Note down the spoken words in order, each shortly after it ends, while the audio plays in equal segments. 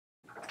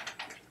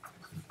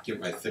get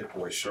my thick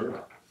boy shirt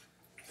on.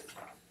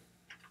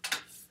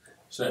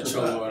 Should I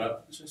solo it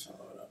up?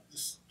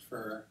 Just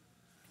for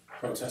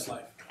protest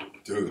life.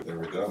 Dude, there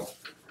we go.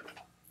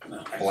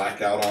 No,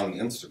 Blackout on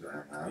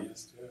Instagram, man.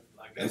 Yes, dude.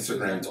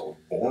 Instagram's all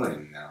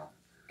boring now.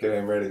 Okay,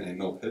 I'm ready. Ain't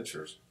no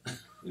pictures.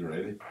 You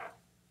ready?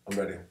 I'm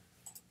ready.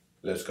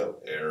 Let's go.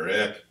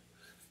 Eric.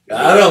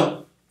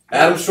 Adam.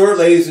 Adam Short,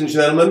 ladies and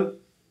gentlemen.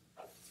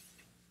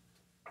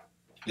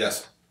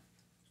 Yes.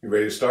 You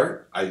ready to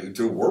start?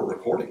 Dude, we're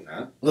recording,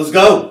 man. Let's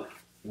go.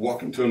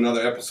 Welcome to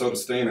another episode of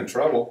Staying in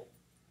Trouble.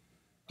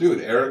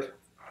 Dude, Eric,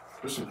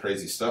 there's some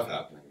crazy stuff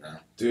happening now.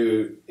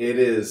 Dude, it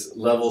is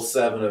level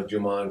 7 of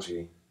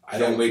Jumanji. I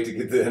can't wait to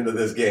get to the end of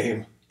this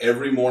game.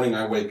 Every morning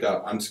I wake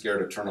up, I'm scared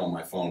to turn on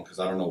my phone because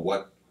I don't know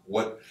what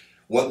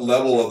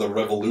level of the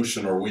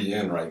revolution are we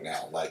in right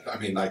now. Like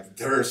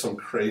there is some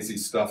crazy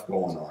stuff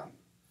going on.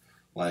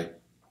 Like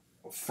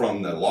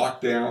from the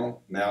lockdown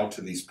now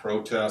to these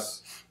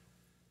protests,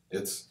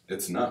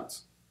 it's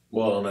nuts.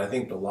 Well, and I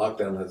think the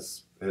lockdown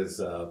has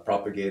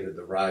propagated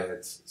the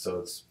riots, so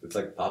it's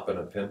like popping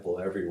a pimple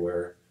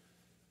everywhere.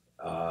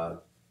 I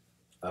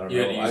don't know.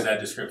 You had to use that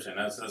description.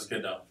 That's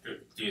good though.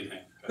 Do you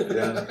think?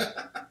 Yeah.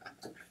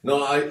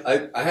 No,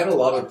 I had a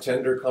lot of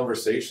tender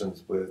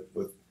conversations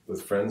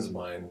with friends of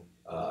mine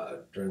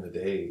during the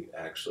day,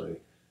 actually,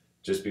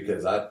 just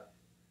because I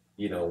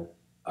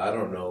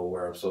don't know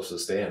where I'm supposed to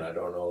stand. I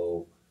don't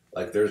know,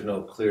 like, there's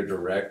no clear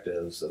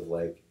directives of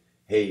like,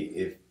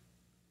 hey,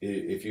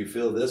 if you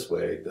feel this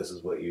way, this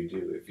is what you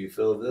do. If you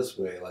feel this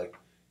way, like,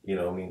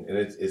 and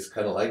it's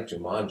kind of like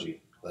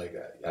Jumanji. Like,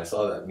 I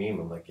saw that meme.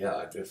 I'm like, yeah,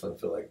 I definitely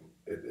feel like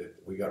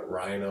we got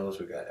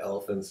rhinos, we got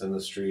elephants in the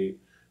street,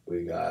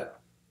 we got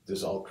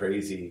just all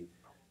crazy,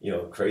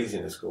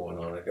 craziness going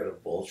on. I got a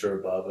vulture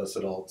above us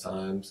at all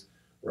times,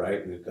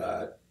 right? We've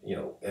got,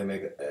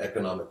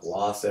 economic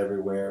loss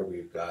everywhere.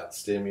 We've got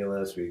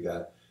stimulus. You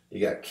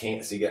got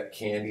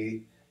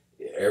candy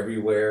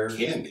everywhere.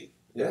 Candy?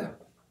 Yeah.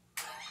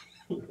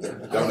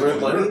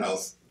 Government money?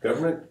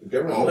 Government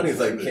money is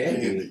like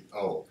candy.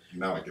 Oh,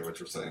 now I get what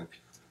you're saying.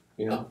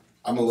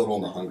 I'm a little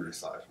on the hungry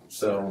side.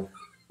 So,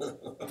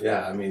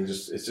 yeah,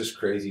 it's just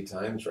crazy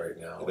times right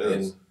now. It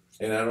is.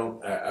 And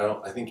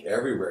I think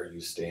everywhere you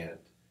stand.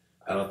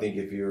 I don't think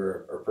if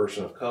you're a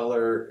person of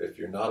color, if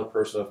you're not a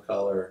person of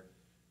color,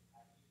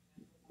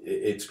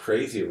 it's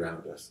crazy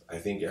around us. I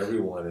think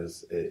everyone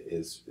is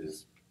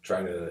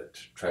trying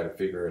to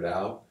figure it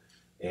out.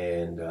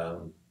 And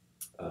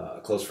a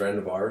close friend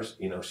of ours,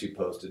 she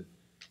posted,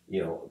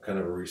 kind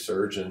of a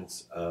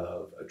resurgence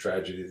of a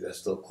tragedy that's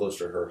still close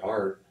to her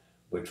heart,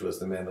 which was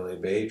the Mandalay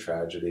Bay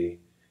tragedy.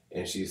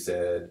 And she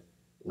said,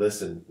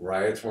 listen,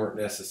 riots weren't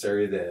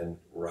necessary then,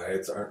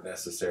 riots aren't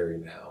necessary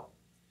now,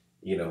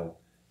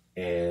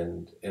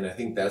 and I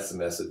think that's the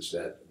message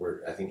that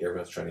I think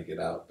everyone's trying to get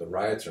out. The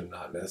riots are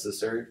not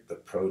necessary. The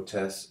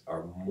protests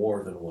are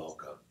more than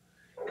welcome.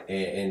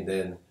 And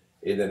then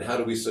how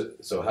do we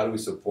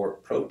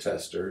support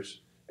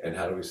protesters, and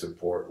how do we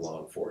support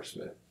law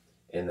enforcement?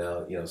 And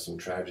now, some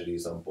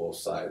tragedies on both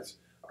sides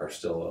are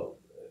still,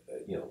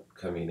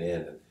 coming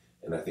in,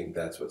 and I think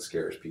that's what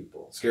scares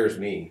people. It scares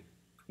me.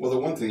 Well, the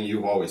one thing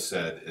you've always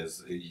said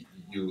is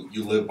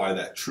you live by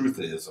that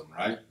truthism,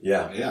 right?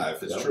 Yeah. Yeah,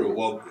 if it's true.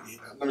 Well,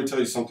 let me tell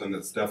you something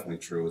that's definitely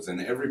true. Is in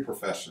every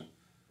profession,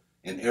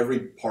 in every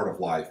part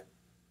of life,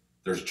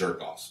 there's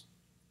jerk-offs.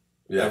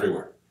 Yeah.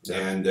 Everywhere. Yeah.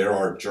 And there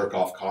are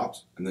jerk-off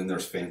cops, and then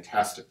there's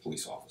fantastic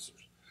police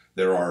officers.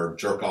 There are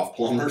jerk-off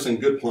plumbers and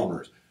good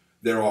plumbers.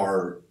 There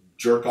are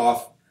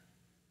jerk-off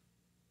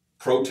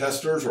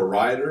protesters or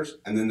rioters,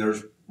 and then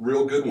there's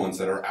real good ones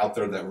that are out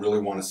there that really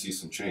want to see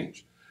some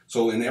change.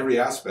 So in every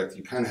aspect,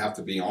 you kind of have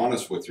to be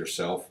honest with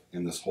yourself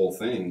in this whole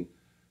thing,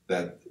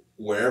 that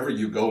wherever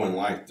you go in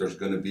life, there's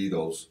going to be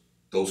those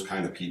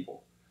kind of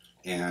people.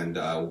 And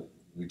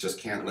we just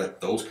can't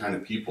let those kind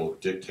of people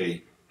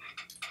dictate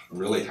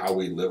really how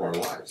we live our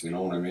lives. You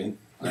know what I mean?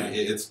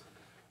 Yeah.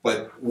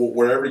 But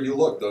wherever you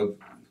look,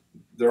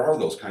 there are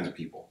those kind of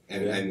people.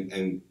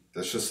 And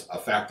that's just a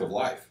fact of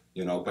life,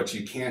 But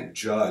you can't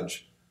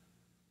judge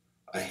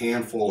a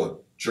handful of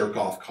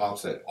jerk-off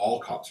cops that all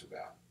cops are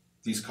bad.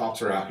 These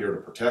cops are out here to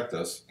protect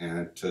us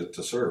and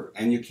to serve.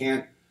 And you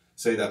can't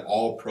say that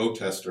all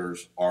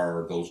protesters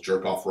are those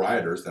jerk-off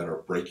rioters that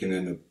are breaking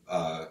into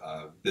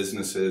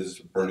businesses,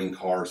 burning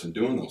cars, and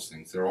doing those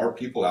things. There are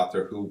people out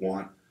there who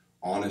want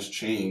honest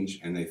change,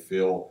 and they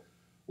feel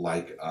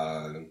like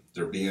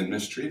they're being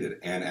mistreated.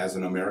 And as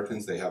an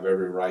Americans, they have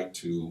every right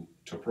to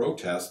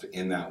protest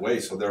in that way.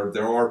 So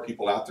there are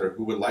people out there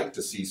who would like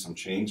to see some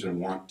change and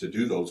want to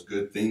do those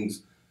good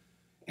things.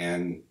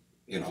 And,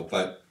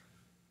 but...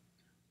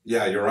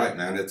 Yeah, you're right,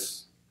 man. It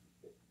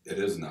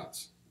is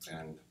nuts.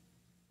 And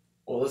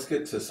well, let's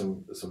get to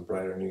some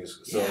brighter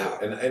news. So, yeah.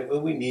 And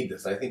we need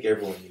this. I think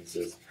everyone needs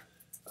this.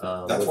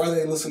 That's why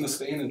they listen to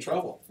Staying in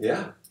Trouble.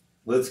 Yeah.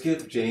 Let's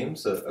give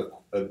James a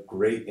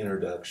great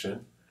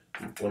introduction.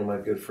 One of my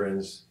good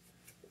friends,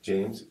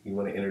 James, you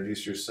want to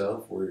introduce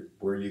yourself,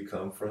 where you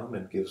come from,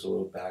 and give us a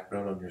little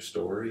background on your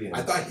story? And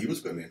I thought he was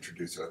going to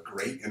introduce you. A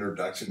great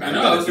introduction. I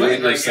know, I was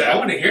waiting, like, I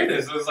want to hear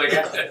this. It was like,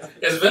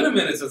 it's been a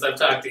minute since I've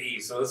talked to E,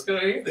 so let's go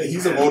hear this.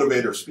 He's a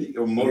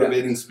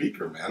motivating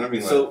speaker, man. I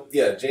mean, so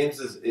yeah, James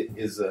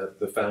is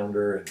the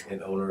founder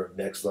and owner of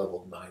Next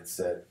Level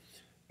Mindset.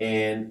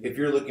 And if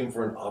you're looking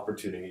for an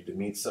opportunity to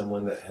meet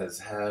someone that has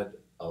had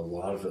a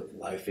lot of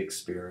life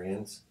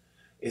experience,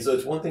 so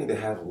it's one thing to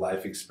have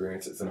life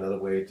experience, it's another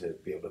way to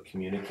be able to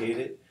communicate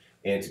it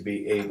and to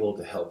be able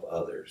to help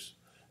others.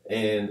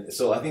 And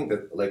so I think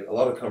that, like, a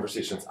lot of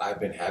conversations I've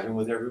been having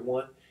with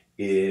everyone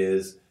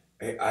is,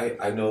 hey,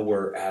 I know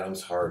where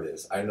Adam's heart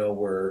is. I know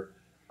where,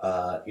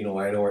 I know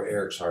where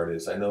Eric's heart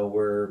is. I know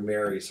where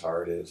Mary's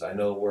heart is. I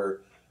know where,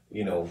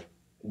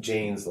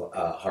 Jane's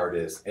heart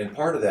is. And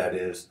part of that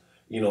is,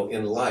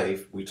 in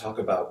life, we talk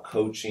about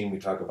coaching, we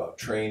talk about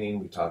training,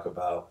 we talk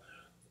about,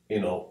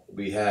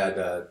 we had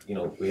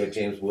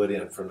James Wood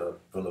in from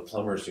the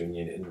Plumbers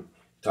Union, and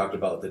talked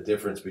about the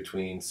difference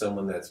between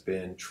someone that's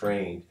been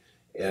trained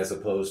as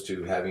opposed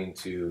to having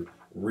to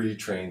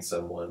retrain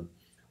someone.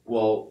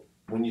 Well,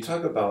 when you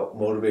talk about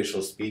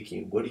motivational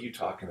speaking, what are you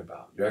talking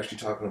about? You're actually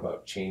talking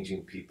about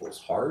changing people's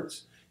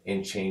hearts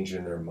and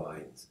changing their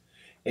minds.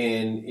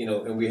 And,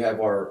 and we have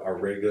our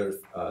regular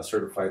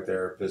certified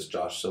therapist,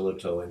 Josh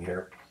Silito, in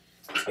here.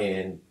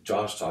 And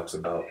Josh talks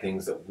about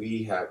things that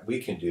we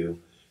can do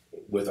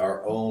with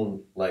our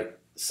own, like,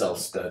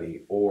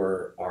 self-study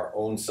or our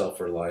own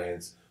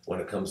self-reliance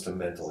when it comes to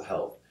mental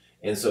health.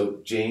 And so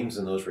James,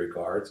 in those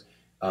regards,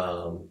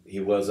 he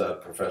was a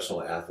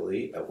professional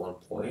athlete at one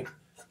point.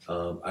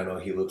 I know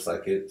he looks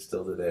like it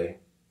still today.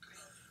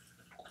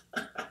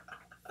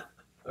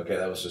 Okay,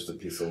 that was just a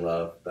piece of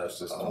love. That's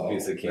just a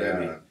piece of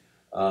candy.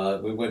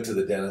 We went to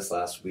the dentist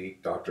last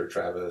week, Dr.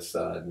 Travis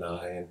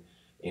Nye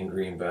in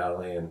Green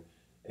Valley,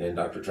 and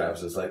Dr.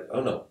 Travis is like,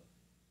 oh no,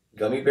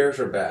 gummy bears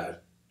are bad,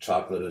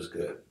 chocolate is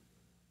good.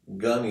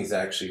 Gummies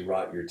actually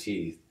rot your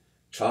teeth.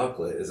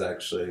 Chocolate is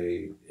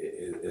actually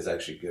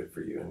good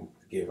for you, and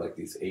gave like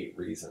these 8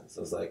 reasons.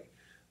 I was like,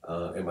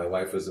 and my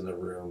wife was in the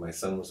room, my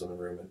son was in the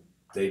room, and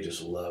they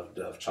just loved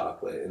Dove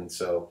chocolate. And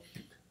so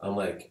I'm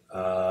like,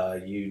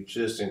 you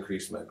just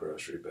increased my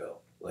grocery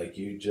bill. Like,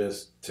 you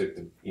just took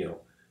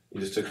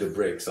the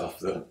brakes off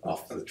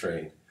the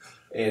train.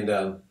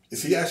 And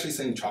is he actually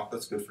saying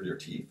chocolate's good for your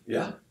teeth?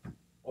 Yeah.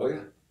 Oh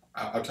yeah.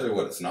 I'll tell you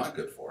what it's not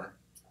good for.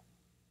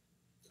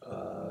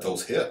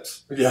 Those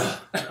hips. Yeah.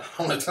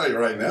 I'm going to tell you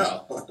right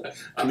now.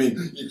 I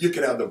mean, you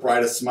could have the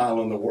brightest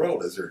smile in the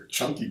world as you're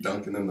chunky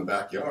dunking in the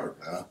backyard,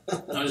 man.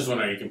 I'm just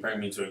wondering, are you comparing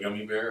me to a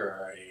gummy bear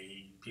or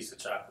a piece of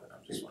chocolate?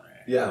 I'm just wondering.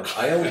 Yeah,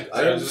 I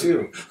am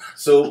too.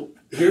 So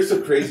here's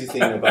the crazy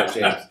thing about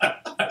James.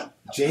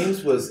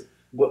 James was,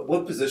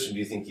 what position do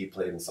you think he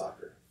played in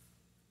soccer?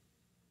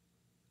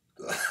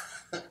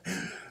 Do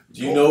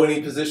you know any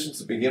positions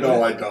to begin with?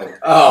 No, I don't.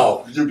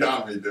 Oh. You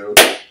got me, dude.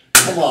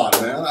 Come on,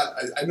 man.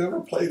 I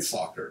never played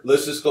soccer.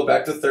 Let's just go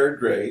back to 3rd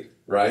grade,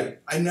 right?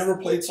 I never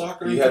played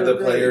soccer. You had the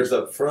players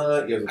up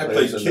front, you had the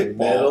players in the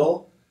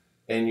middle,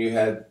 and you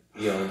had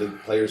the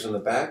players in the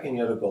back, and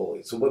you had a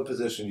goalie. So what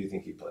position do you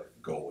think he played?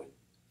 Goalie.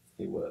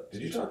 He would.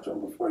 Did you talk to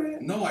him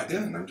beforehand? No, I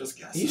didn't. I'm just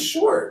guessing. He's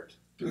short.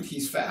 Dude,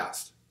 he's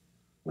fast.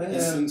 Man. He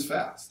seems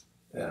fast.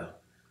 Yeah.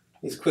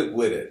 He's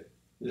quick-witted.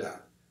 Yeah.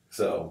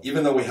 So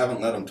even though we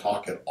haven't let him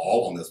talk at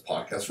all on this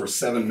podcast, we're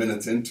 7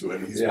 minutes into it,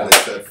 and he's only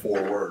said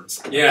 4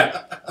 words.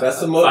 Yeah. That's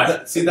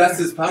the see, that's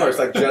his power. It's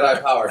like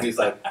Jedi power. He's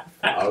like,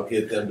 I'll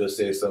get them to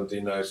say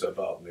something nice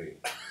about me.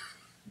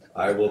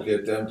 I will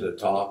get them to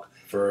talk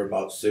for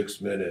about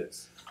 6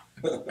 minutes.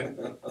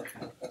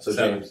 So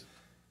James,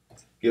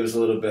 give us a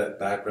little bit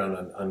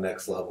background on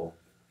Next Level.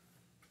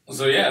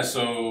 So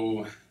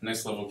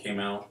Next Level came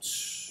out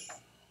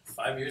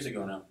 5 years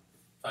ago now.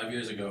 5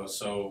 years ago.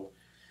 So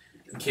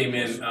it came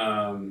in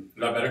a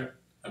lot better.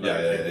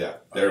 Yeah.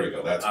 There we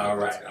go. That's all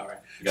right.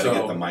 You gotta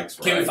get the mics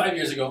right. Came in 5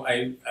 years ago.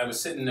 I was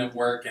sitting at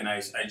work, and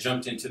I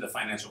jumped into the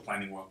financial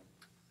planning world,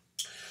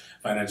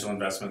 financial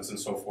investments and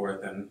so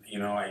forth. And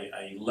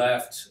I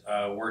left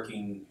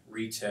working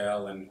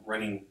retail and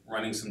running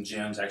some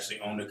gyms.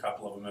 Actually owned a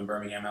couple of them in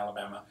Birmingham,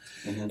 Alabama.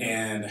 Mm-hmm.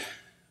 And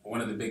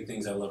one of the big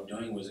things I loved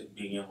doing was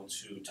being able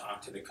to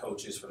talk to the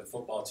coaches for the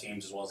football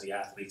teams as well as the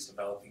athletes,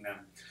 developing them.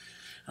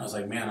 And I was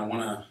like, man, I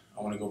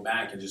want to go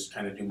back and just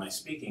kind of do my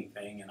speaking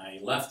thing. And I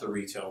left the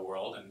retail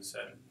world and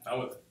said,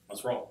 oh,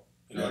 let's roll.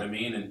 You know what I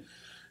mean? And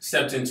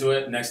stepped into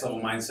it. Next Level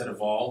Mindset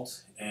evolved,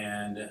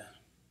 and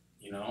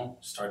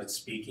started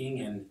speaking.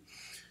 And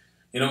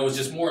it was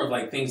just more of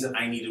like things that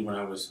I needed when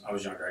I was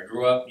younger. I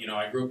grew up in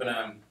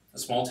a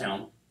small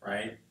town,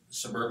 right?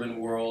 Suburban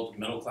world,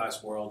 middle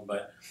class world,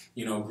 but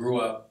grew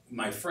up,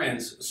 my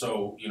friends.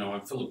 So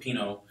I'm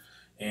Filipino.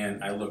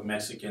 And I look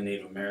Mexican,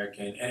 Native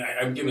American, and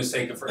I'm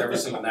mistaken for every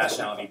single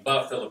nationality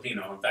but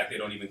Filipino. In fact, they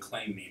don't even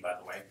claim me, by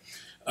the way.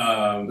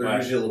 They're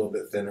usually a little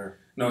bit thinner.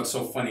 No, it's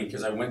so funny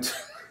because I went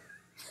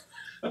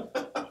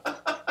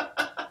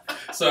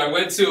to So I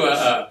went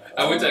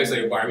to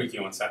actually a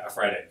barbecue on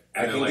Friday.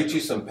 I And can like, get you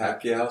some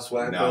Pacquiao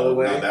swag, by the Now,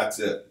 way. now that's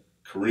it.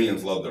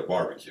 Koreans love their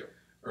barbecue.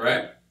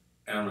 right?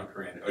 And I'm not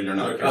Korean. Oh, you're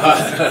not Okay.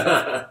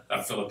 Korean.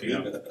 I'm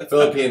Filipino.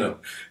 Filipino.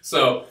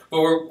 So, but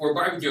we're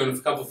barbecuing, and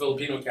a couple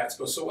Filipino cats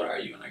go, so what are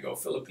you? And I go,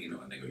 Filipino.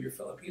 And they go, you're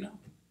Filipino?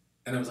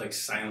 And there was like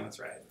silence,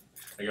 right?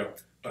 I go,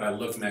 but I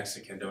look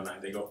Mexican, don't I?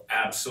 They go,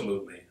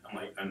 absolutely. I'm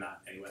like, I'm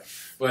not, anyway.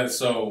 But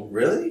so.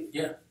 Really?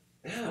 Yeah.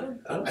 Yeah,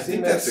 I don't I see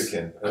think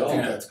Mexican I at all.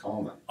 think Yeah. that's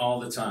common. All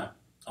the time.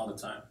 All the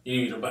time. You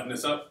need me to button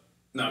this up?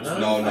 No. I'm just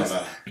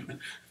No. kidding.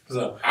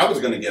 So, I was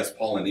going to guess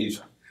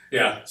Polynesian.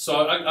 yeah.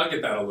 So I'll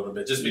get that a little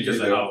bit, just because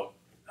of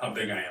how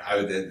big I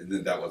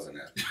am. That wasn't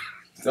it.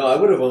 No, I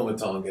would have went with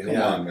Tongan. Come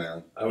yeah. on,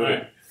 man. I would.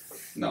 Right.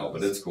 No,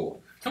 but it's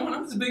cool. Come on,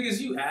 I'm as big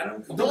as you,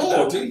 Adam. Come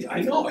No, on. dude,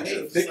 I know. Hey,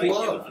 It's big like,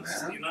 love,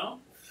 you know?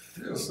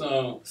 Dude.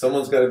 So,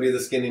 Someone's got to be the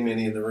skinny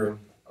mini in the room.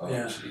 Oh,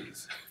 Yeah.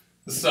 jeez.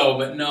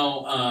 but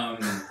no,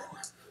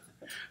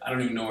 I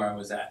don't even know where I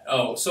was at.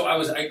 Oh, so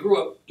I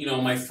grew up,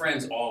 my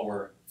friends all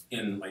were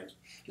in, like,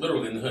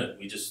 literally in the hood.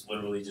 We just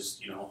literally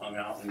just, hung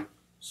out and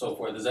so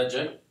forth. Is that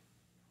Jay?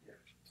 Yeah.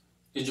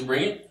 Did you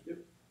bring it?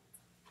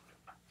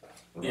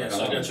 Yeah,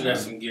 so I got you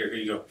guys some gear. Here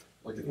you go.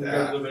 Look at We got a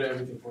that. little bit of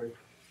everything for you.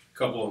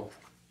 Couple of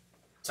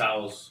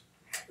towels.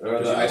 Are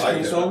Did the you ice like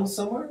cream it? stones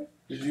somewhere?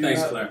 Did you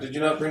Thanks, not, Claire. Did you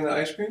not bring the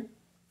ice cream?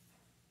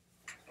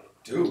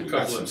 Dude, we got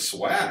Couple some of-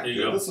 swag. There you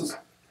Dude. go. This is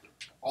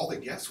all the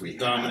guests we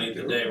Dominate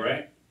the have, day, dude.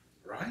 right?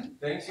 Right?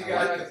 Thanks, you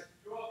guys. It.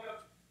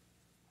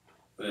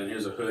 And then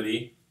here's a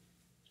hoodie.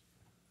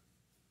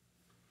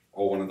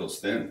 Oh, one of those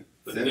thin.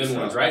 The Thin thin stuff.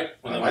 ones, right?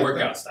 One I of the like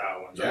workout that.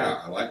 style ones, Yeah,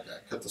 right? I like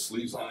that. Cut the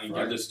sleeves off, And then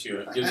right?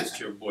 give this to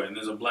your boy. And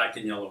there's a black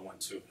and yellow one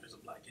too. There's a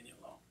black and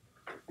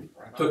yellow.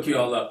 Right. Hook you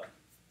all up.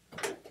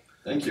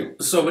 Thank you.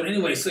 So, but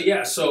anyway,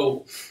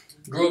 so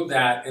grew up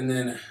that, and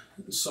then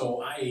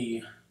so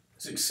I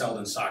excelled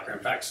in soccer. In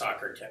fact,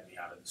 soccer kept me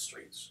out of the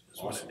streets.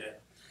 Is what Awesome. it did.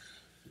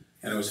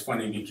 And it was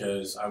funny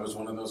because I was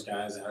one of those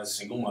guys that had a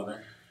single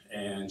mother,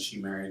 and she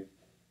married,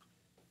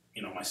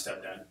 my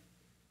stepdad,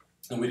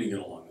 and we didn't get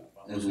along that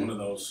well. It was one of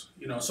those,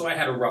 So I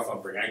had a rough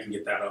upbringing. I can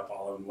get that up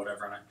all and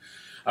whatever. And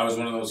I was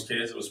one of those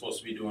kids that was supposed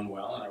to be doing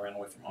well, and I ran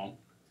away from home.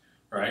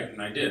 Right,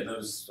 and I did.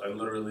 I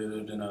literally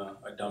lived in a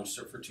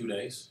dumpster for 2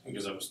 days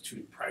because I was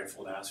too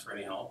prideful to ask for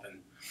any help.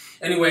 And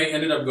anyway,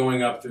 ended up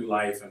going up through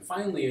life, and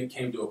finally it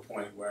came to a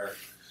point where,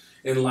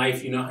 in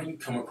life, you know how you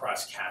come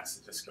across cats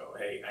that just go,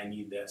 "Hey, I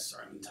need this,"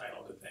 or "I'm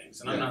entitled to things."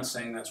 And I'm not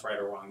saying that's right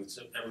or wrong. It's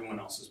everyone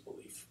else's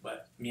belief,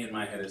 but me in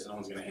my head is no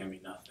one's going to hand me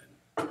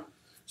nothing.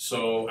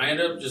 So I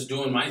ended up just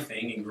doing my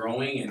thing and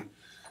growing, and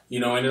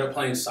ended up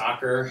playing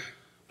soccer,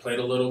 played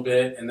a little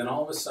bit, and then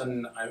all of a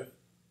sudden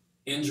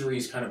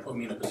injuries kind of put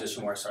me in a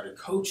position where I started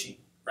coaching,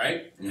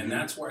 right? Mhm. And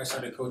that's where I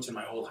started coaching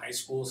my old high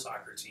school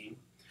soccer team.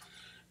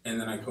 And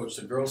then I coached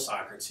the girls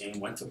soccer team,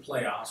 went to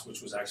playoffs,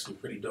 which was actually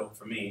pretty dope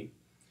for me.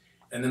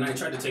 And then I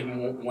tried to take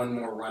one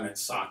more run at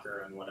soccer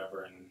and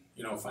whatever. And,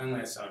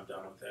 finally I said, I'm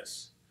done with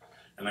this.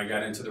 And I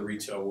got into the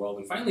retail world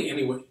and finally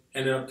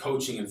ended up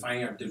coaching and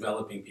finding out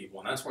developing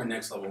people. And that's where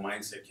next level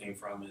mindset came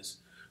from, is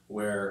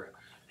where,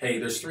 hey,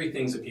 there's 3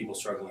 things that people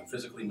struggle in: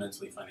 physically,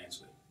 mentally,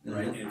 financially.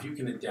 Right, and if you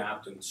can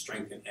adapt and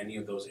strengthen any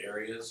of those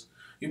areas,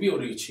 you'll be able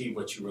to achieve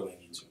what you really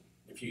need to.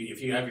 If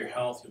you have your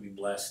health, you'll be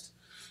blessed.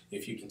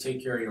 If you can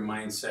take care of your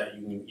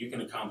mindset, you can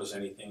accomplish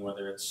anything.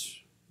 Whether it's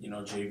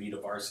JV to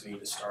varsity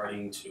to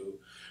starting to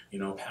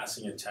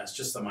passing a test,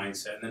 just the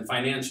mindset. And then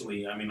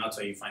financially, I'll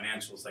tell you,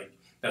 financials, like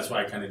that's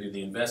why I kind of do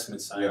the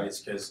investment side. Yeah. It's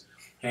because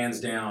hands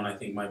down, I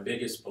think my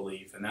biggest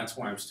belief, and that's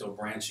why I'm still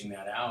branching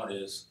that out,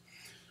 is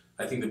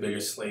I think the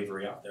biggest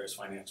slavery out there is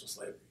financial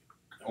slavery.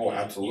 Oh,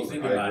 absolutely. You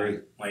think I about agree.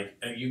 it, like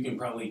you can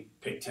probably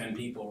pick 10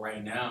 people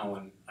right now,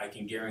 and I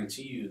can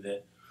guarantee you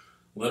that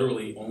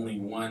literally only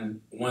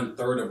one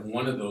third of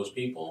one of those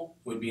people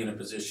would be in a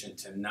position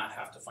to not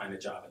have to find a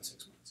job in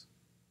 6 months.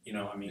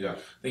 Yeah.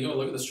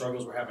 Look at the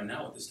struggles we're having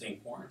now with this dang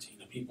quarantine,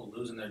 the people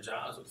losing their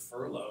jobs with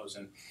furloughs,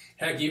 and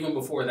heck, even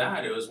before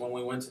that, it was when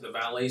we went to the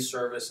valet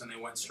service and they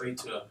went straight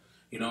to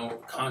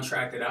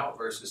contracted out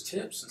versus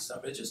tips and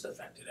stuff. It just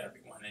affected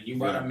everyone. And you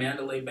brought up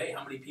Mandalay Bay.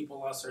 How many people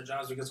lost their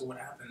jobs because of what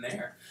happened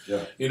there?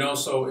 Yeah.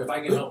 So if I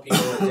can help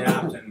people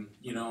adapt, and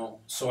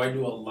so I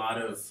do a lot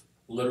of,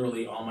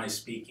 literally all my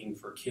speaking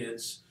for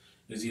kids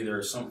is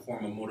either some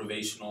form of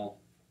motivational,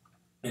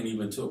 and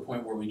even to a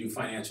point where we do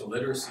financial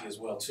literacy as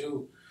well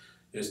too,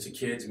 is to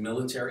kids,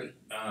 military.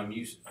 I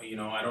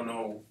don't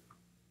know.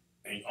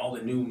 All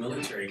the new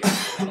military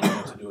guys don't know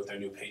what to do with their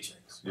new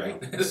paychecks, right?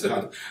 Yeah.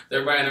 So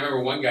everybody, and I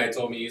remember one guy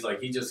told me,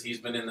 he's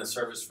been in the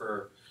service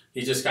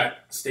he just got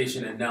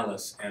stationed at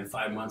Nellis, and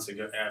 5 months in,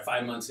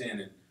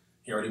 and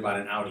he already bought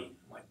an Audi.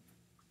 I'm like,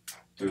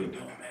 what are you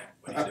doing, man?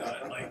 What are you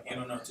doing? Like, you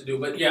don't know what to do.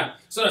 But yeah,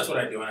 so that's what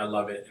I do, and I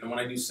love it. And when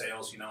I do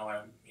sales,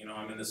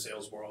 I'm in the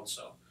sales world,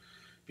 so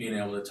being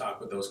able to talk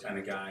with those kind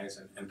of guys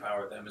and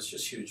empower them is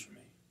just huge for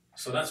me.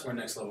 So that's where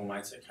next level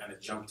mindset kind of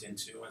jumped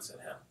into and said,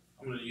 hell,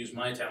 I'm going to use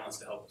my talents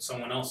to help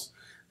someone else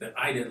that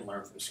I didn't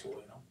learn from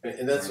school,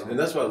 And that's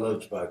what I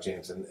loved about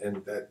James, and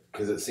that,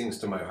 because it sings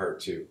to my heart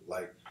too.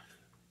 Like,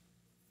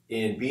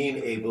 in being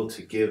able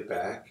to give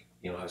back,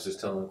 I was just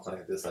telling a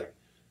client this, like,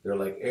 they're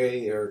like,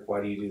 hey, Eric,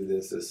 why do you do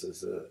this? This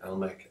is I'm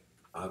like,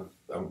 I'm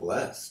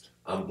blessed.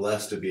 I'm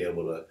blessed to be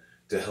able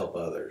to help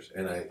others.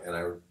 And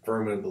I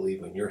firmly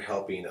believe when you're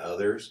helping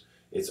others,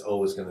 it's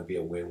always going to be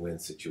a win-win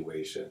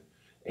situation.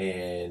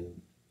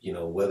 And,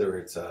 whether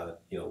it's,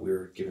 we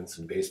were given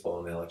some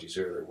baseball analogies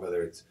earlier,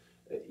 whether it's,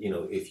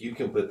 if you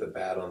can put the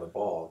bat on the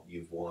ball,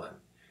 you've won.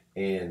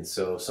 And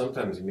so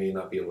sometimes you may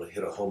not be able to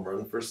hit a home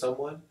run for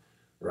someone,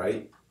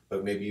 right?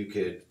 But maybe you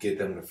could get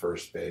them to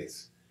first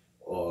base.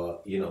 Or,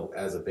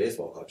 as a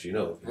baseball coach, if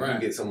you can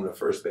get someone to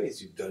first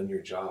base, you've done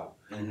your job,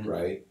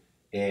 right?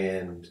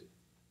 And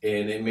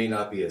it may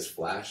not be as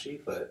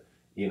flashy, but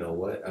you know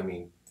what? I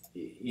mean,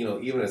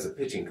 even as a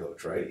pitching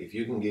coach, right? If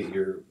you can get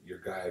your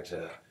guy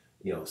to,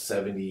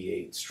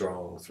 78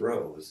 strong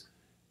throws,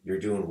 you're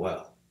doing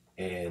well.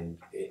 And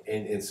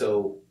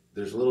so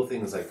there's little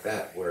things like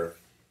that where,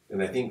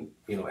 and I think,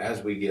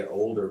 as we get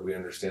older, we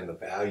understand the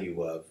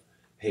value of,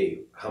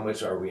 hey, how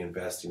much are we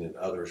investing in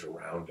others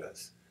around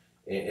us?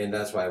 And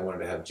that's why I wanted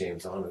to have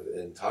James on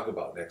and talk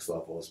about next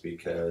levels,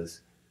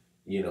 because,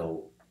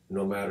 no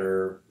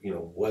matter,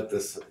 what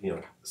this,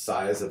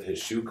 size of his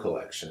shoe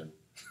collection,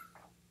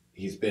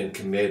 he's been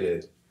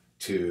committed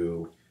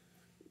to,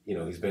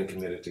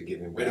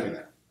 giving back. Wait a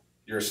minute.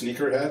 You're a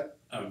sneakerhead?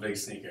 I'm a big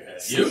sneakerhead.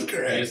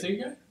 Sneakerhead? Are you a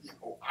sneakerhead?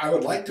 I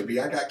would like to be.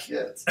 I got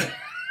kids.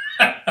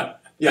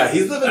 Yeah,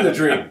 he's living the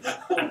dream.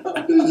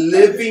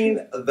 Living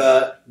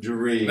the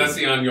dream. That's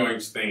the ongoing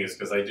thing, is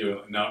because I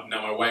do. Now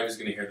my wife is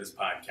going to hear this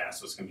podcast,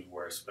 so it's going to be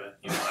worse. But,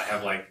 I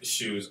have like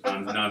shoes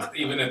on.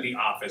 Even at the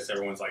office,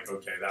 everyone's like,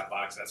 okay, that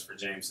box, that's for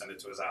James. Send it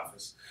to his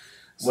office.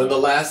 So, when The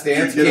Last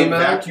Dance you get came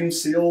them out, vacuum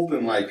sealed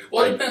and like.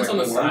 well, it depends like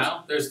on the ones?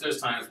 style. There's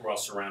times where I'll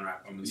saurround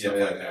wrap them and stuff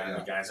like that.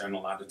 And the guys aren't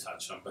allowed to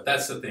touch them. But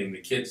that's the thing.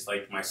 The kids,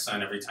 like my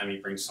son, every time he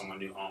brings someone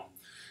new home,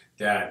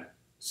 Dad,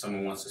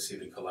 someone wants to see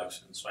the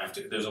collection. So I have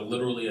to. There's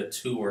literally a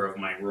tour of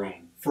my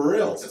room. For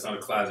real? It's not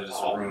a closet, it's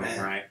a room,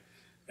 right?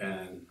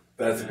 And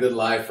that's a good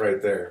life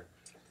right there.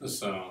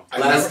 so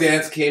Last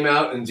Dance came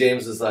out, and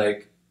James is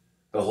like,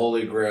 the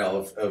holy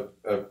grail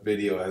of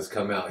video has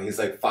come out. He's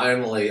like,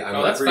 finally, I'm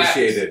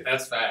appreciated.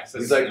 That's facts.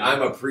 He's like,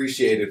 I'm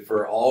appreciated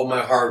for all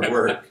my hard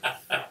work.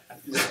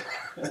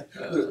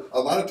 A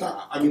lot of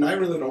time, I mean, I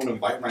really don't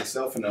invite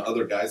myself into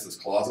other guys'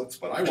 closets,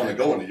 but I want to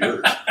go into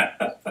yours.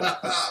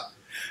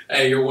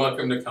 Hey, you're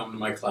welcome to come to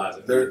my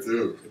closet. There,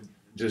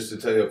 just to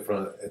tell you up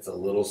front, it's a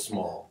little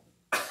small.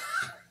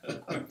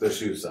 The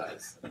shoe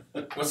size.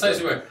 What size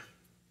do you wear?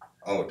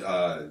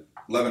 Oh,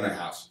 11 and a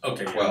half.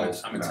 Okay, yeah,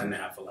 12, I'm a 10 and a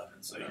half,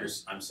 11, so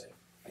I'm safe.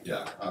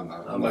 Yeah,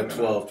 I'm like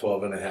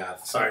 12 and a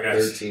half. Sorry,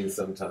 guys. 13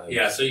 sometimes.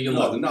 Yeah, so you can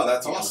look. No,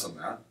 that's awesome,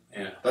 man.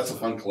 Yeah. That's a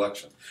fun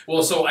collection.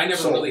 Well, so I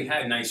never really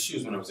had nice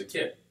shoes when I was a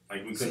kid.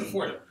 Like, we couldn't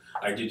afford them.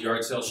 I did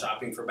yard sale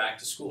shopping for back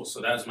to school,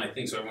 so that was my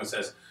thing. So everyone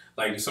says,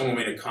 like, someone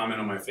made a comment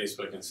on my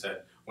Facebook and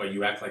said, well,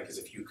 you act like as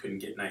if you couldn't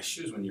get nice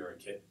shoes when you were a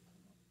kid.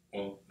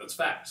 Well, that's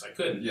facts. I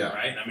couldn't,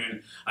 right? I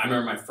mean, I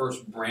remember my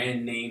first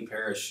brand name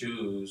pair of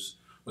shoes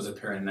was a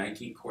pair of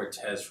Nike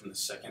Cortez from the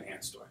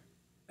secondhand store.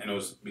 And it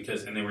was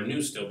and they were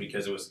new still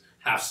because it was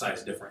half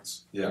size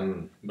difference. Yeah.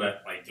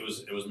 But like,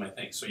 it was my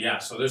thing. So yeah,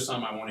 so there's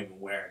some I won't even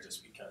wear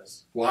just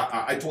because. Well,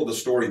 I told the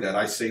story that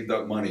I saved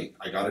up money.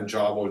 I got a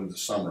job over the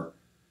summer,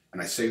 and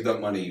I saved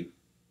up money.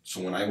 So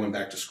when I went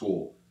back to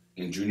school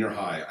in junior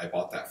high, I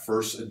bought that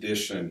first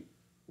edition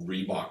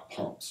Reebok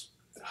pumps.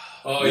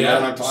 Oh, you know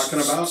what I'm talking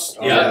about?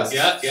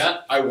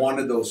 Yeah. I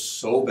wanted those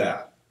so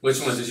bad. Which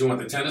ones? Did you want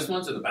the tennis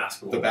ones or the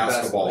basketball? The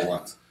basketball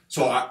ones.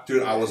 So,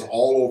 I was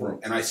all over them,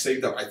 and I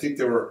saved up. I think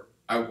they were.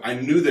 I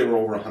knew they were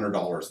over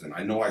 $100 then.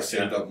 I know I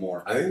saved up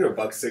more. I think they're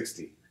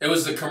 $160. It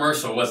was the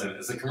commercial, wasn't it?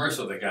 It's the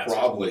commercial that got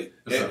probably.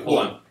 Hold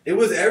on. It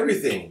was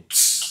everything.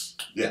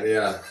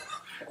 Yeah.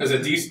 It was a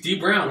D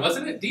Brown,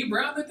 wasn't it? D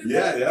Brown that did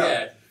that?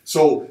 Yeah.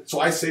 So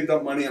I saved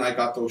up money and I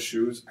got those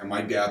shoes, and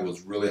my dad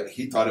was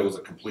he thought it was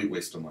a complete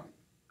waste of money.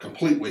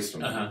 Complete waste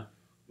of money.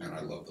 Man, I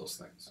love those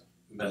things.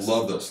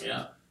 Love those things.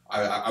 Yeah.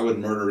 I would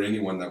murder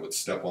anyone that would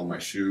step on my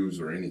shoes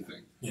or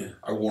anything. Yeah.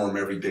 I wore them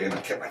every day and I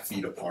kept my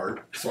feet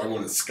apart so I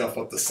wouldn't scuff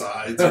up the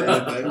sides or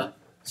anything.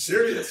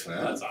 Serious,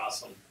 man. That's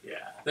awesome. Yeah.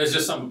 There's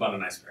just something about a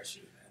nice pair of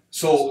shoes, man.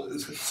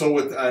 So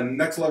with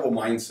next level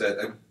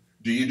mindset,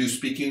 do you do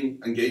speaking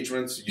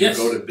engagements? You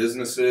go to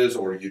businesses,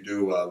 or you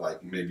do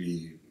like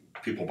maybe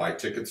people buy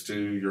tickets to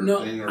your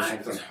thing or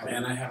something?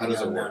 I haven't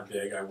gotten that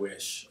big. I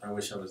wish I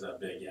was that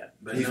big yet.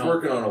 But he's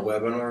working on a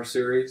webinar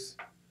series,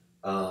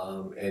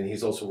 and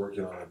he's also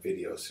working on a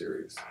video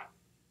series.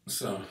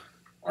 So,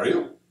 are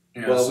you?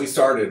 Yes. Well, we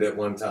started at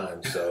one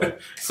time, so.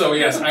 So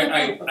yes,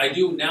 I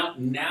do now.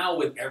 Now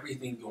with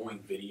everything going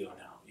video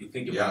now. You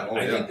think about it.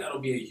 I think that'll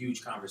be a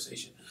huge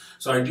conversation.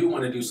 So I do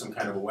want to do some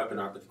kind of a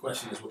webinar, but the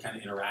question is, what kind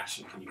of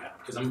interaction can you have?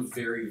 Because I'm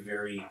very,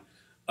 very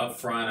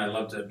upfront. I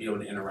love to be able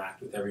to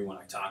interact with everyone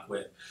I talk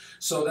with.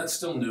 So that's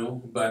still new,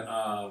 but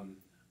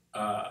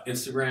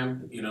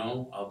Instagram,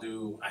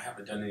 I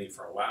haven't done any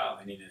for a while.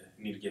 I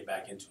need to get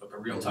back into it.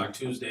 But Real Talk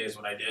Tuesday is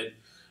what I did.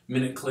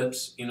 Minute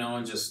clips,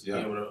 and just be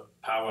able to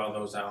powwow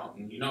those out,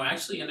 and I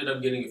actually ended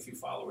up getting a few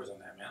followers on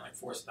that, man, like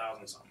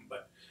 4,000 something.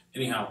 But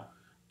anyhow,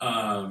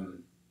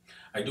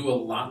 I do a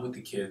lot with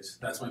the kids.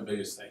 That's my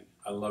biggest thing.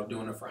 I love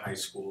doing it for high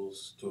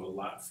schools. Do a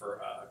lot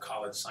for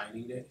college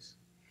signing days,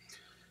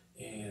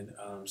 and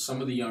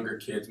some of the younger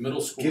kids,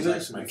 middle school is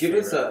actually my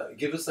favorite.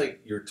 Give us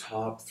like your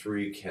top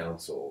 3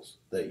 counsels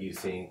that you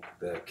think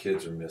that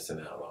kids are missing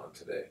out on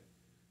today,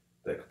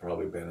 that could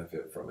probably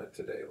benefit from it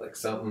today, like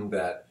something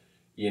that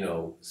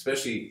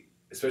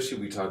especially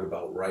we talk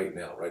about right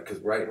now, right? Because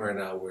right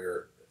now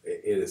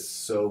it is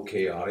so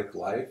chaotic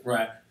life,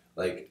 right?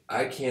 Like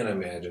I can't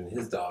imagine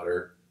his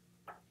daughter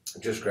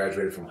just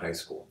graduated from high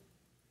school,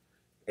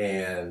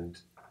 and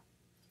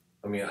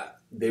I mean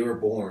they were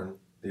born.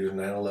 These are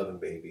 9/11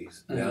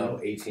 babies. Mm-hmm. Now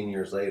 18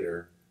 years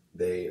later,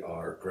 they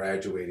are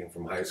graduating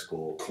from high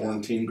school.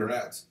 Quarantine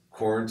grads.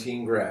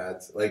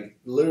 Like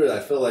literally, I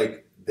feel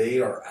like they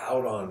are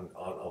out on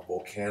a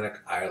volcanic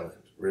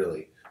island.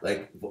 Really,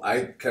 like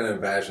I kind of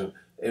imagine,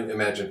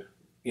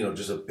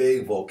 just a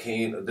big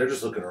volcano. They're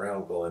just looking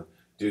around, going,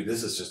 "Dude,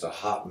 this is just a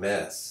hot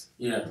mess."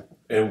 Yeah.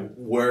 And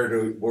where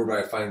do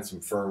I find some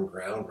firm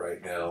ground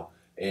right now?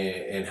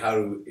 And how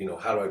do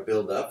I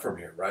build up from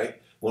here?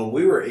 Right? When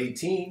we were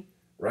 18,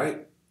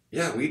 right?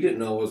 Yeah, we didn't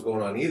know what was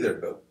going on either,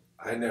 but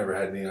I never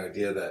had any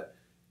idea that,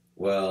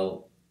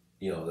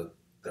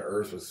 the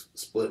earth was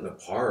splitting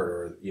apart,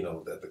 or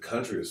that the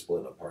country was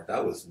splitting apart.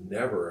 That was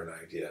never an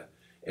idea.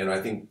 And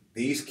I think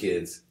these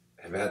kids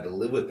have had to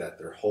live with that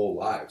their whole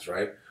lives,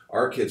 right?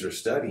 Our kids are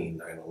studying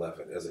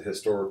 9/11 as a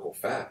historical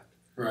fact.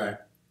 Right.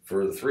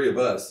 For the 3 of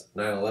us,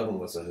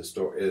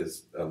 9/11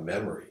 is a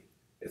memory.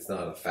 It's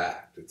not a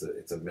fact.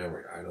 It's a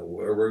memory. I know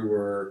where we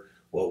were,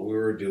 what we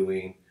were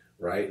doing,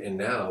 right? And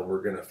now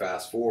we're going to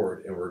fast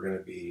forward, and we're going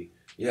to be,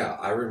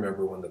 I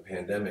remember when the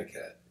pandemic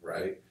hit,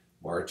 right?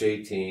 March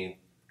 18th,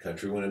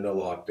 country went into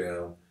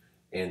lockdown.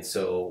 And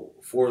so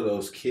for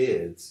those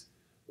kids,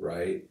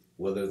 right,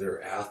 whether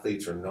they're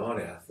athletes or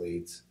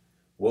non-athletes,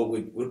 what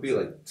would be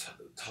like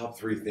top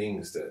 3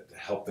 things to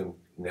help them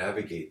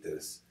navigate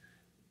this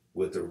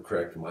with the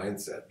correct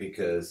mindset?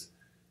 Because,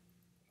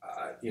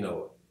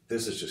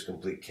 this is just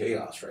complete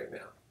chaos right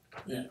now.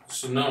 Yeah.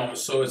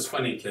 So it's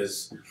funny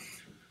because,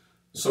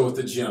 with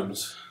the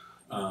gyms,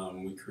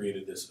 we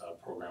created this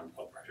program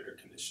called Predator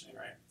Conditioning,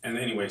 right? And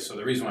anyway, so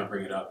the reason why I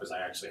bring it up is I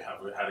actually have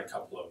had a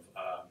couple of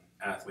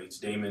athletes.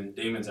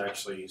 Damon's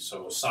actually,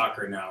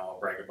 soccer now, I'll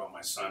brag about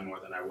my son more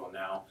than I will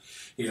now.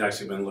 He's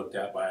actually been looked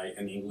at by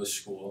an English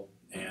school,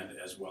 and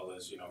as well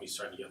as, he's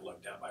starting to get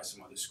looked at by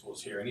some other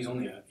schools here. And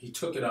he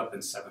took it up in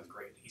 7th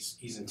grade.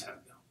 He's in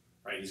 10th now,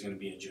 right? He's going to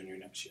be a junior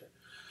next year.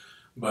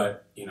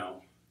 But,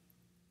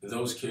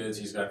 those kids,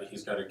 he's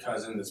got a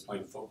cousin that's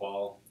playing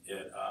football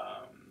at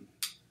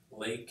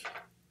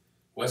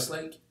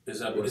Westlake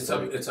is up. It's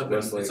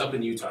up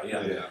in Utah.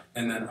 Yeah.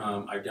 And then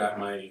I got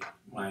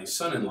my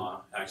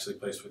son-in-law actually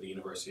plays for the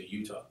University of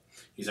Utah.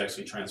 He's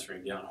actually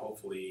transferring down.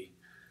 Hopefully,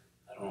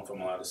 I don't know if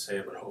I'm allowed to say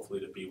it, but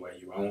hopefully to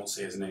BYU. I won't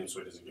say his name so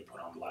he doesn't get put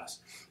on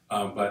blast.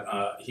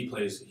 But he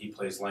plays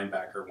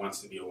linebacker, wants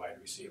to be a wide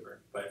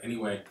receiver. But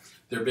anyway,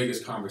 their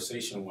biggest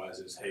conversation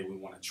is, hey, we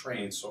want to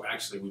train. So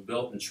actually we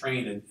built and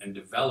trained and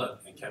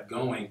developed and kept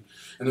going.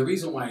 And the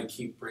reason why I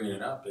keep bringing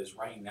it up is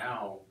right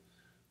now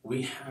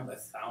we have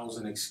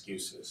 1,000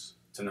 excuses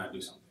to not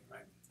do something,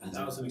 right?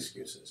 1,000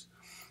 excuses.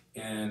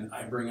 And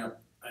I bring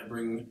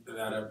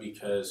that up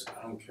because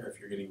I don't care if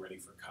you're getting ready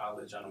for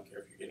college. I don't care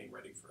if you're getting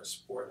ready for a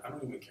sport. I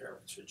don't even care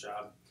if it's your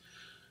job.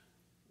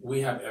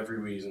 We have every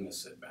reason to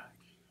sit back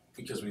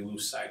because we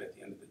lose sight at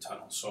the end of the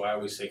tunnel. So I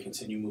always say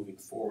continue moving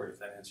forward. If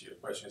that answers your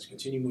question, is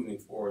continue moving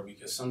forward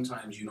because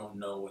sometimes you don't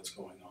know what's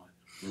going on.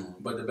 Mm-hmm.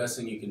 But the best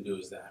thing you can do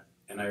is that.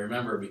 And I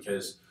remember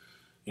because,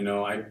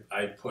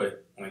 I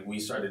put, we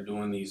started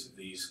doing these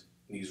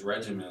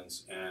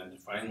regimens, and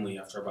finally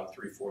after about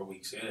 3-4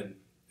 weeks in,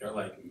 they're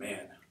like,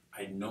 man,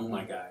 I know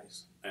my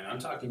guys, and I'm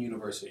talking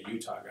University of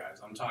Utah guys,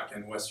 I'm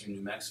talking Western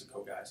New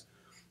Mexico guys.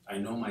 I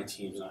know my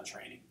team's not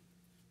training,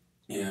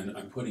 and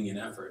I'm putting in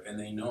effort, and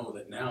they know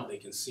that now they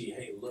can see,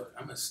 hey, look,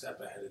 I'm a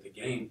step ahead of the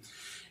game.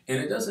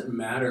 And it doesn't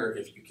matter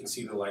if you can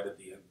see the light at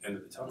the end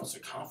of the tunnel. It's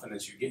the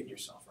confidence you get in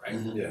yourself, right?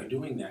 Mm-hmm. Yeah. You're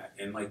doing that,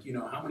 and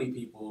how many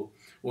people,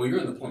 you're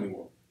in the plumbing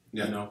world.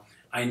 Yeah.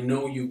 I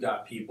know you've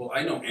got people,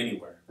 I know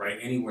anywhere, right?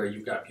 Anywhere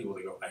you've got people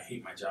that go, I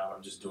hate my job,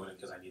 I'm just doing it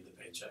because I need the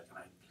paycheck.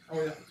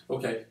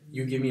 Okay,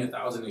 you give me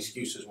 1,000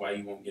 excuses why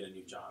you won't get a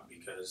new job,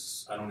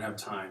 because I don't have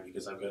time,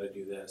 because I've got to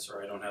do this,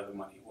 or I don't have the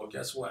money. Well,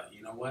 guess what?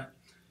 You know what?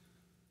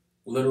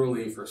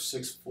 Literally for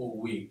 6 full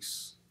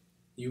weeks,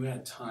 you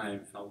had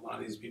time, and a lot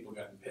of these people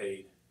gotten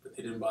paid, but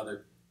they didn't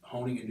bother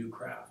honing a new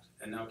craft.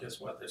 And now guess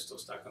what? They're still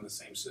stuck on the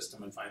same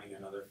system and finding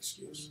another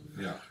excuse.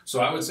 Yeah.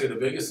 So I would say the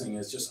biggest thing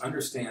is just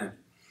understand,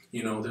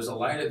 there's a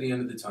light at the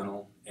end of the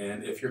tunnel,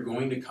 and if you're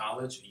going to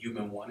college, you've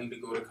been wanting to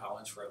go to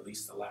college for at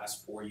least the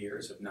last 4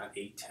 years, if not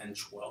 8, 10,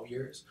 12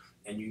 years,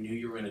 and you knew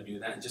you were going to do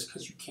that, and just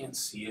because you can't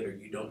see it or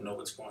you don't know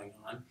what's going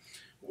on,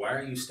 why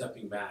are you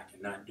stepping back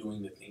and not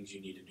doing the things you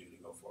need to do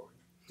to go forward?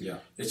 Yeah.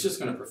 It's just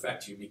going to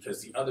perfect you,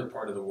 because the other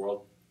part of the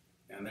world,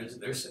 and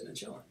they're sitting and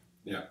chilling.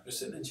 Yeah. They're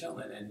sitting and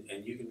chilling,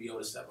 and you can be able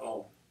to step,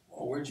 oh,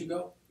 where'd you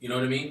go? You know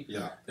what I mean?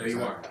 Yeah. There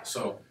you are.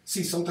 So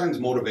see, sometimes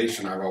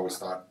motivation, I've always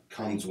thought,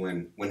 comes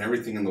when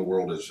everything in the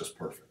world is just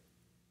perfect.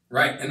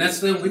 right, and that's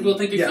the people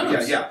think it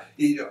comes. Yeah.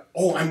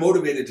 Oh, I'm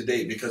motivated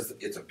today because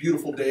it's a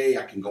beautiful day.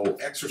 I can go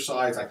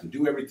exercise. I can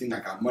do everything. I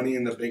got money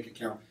in the bank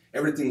account.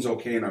 Everything's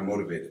okay, and I'm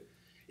motivated.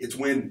 It's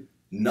when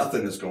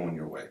nothing is going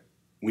your way,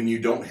 when you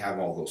don't have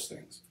all those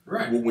things.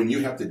 Right. When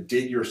you have to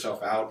dig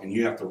yourself out and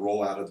you have to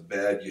roll out of the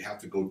bed, you have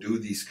to go do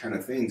these kind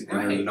of things, and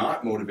Right. you're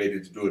not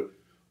motivated to do it,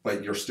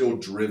 but you're still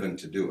driven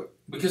to do it.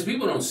 Because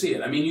people don't see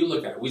it. I mean, you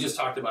look at it. We just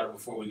talked about it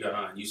before we got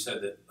on. You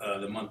said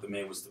that the month of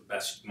May was the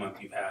best month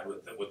you've had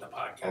with the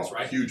podcast,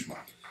 right? Huge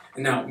month.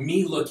 And now,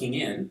 me looking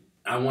in,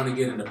 I want to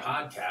get into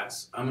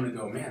podcasts. I'm going to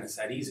go, man, it's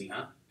that easy,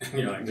 huh? And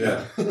you're like,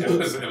 Yeah.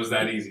 it was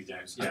that easy,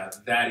 James. Yeah,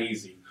 that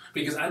easy.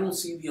 Because I don't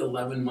see the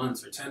 11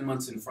 months or 10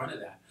 months in front of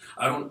that.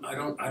 I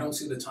don't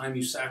see the time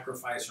you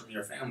sacrifice from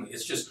your family.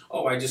 It's just,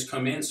 oh, I just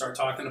come in, start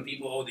talking to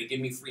people. Oh, they give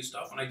me free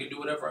stuff, and I can do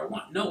whatever I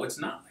want. No, it's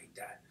not like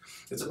that.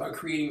 It's about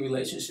creating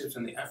relationships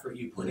and the effort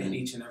you put in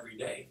each and every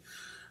day.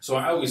 So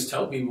I always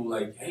tell people,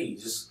 like, hey,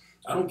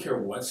 I don't care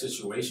what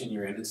situation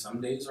you're in, and some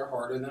days are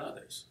harder than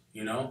others.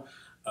 You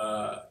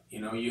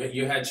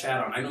had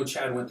Chad on. I know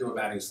Chad went through a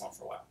batting slump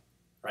for a while,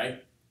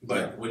 right?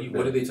 But what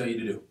did they tell you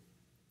to do?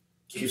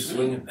 Keep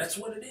swinging. That's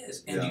what it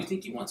is. And do you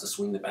think he wants to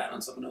swing the bat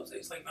on some of those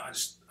days? Like, no,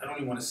 I don't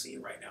even want to see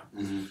it right now.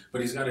 Mm-hmm.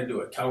 But he's got to do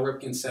it. Cal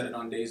Ripken said it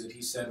on days that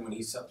he said when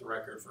he set the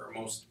record for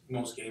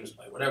most games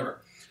played,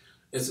 whatever.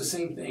 It's the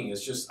same thing.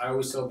 It's just, I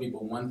always tell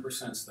people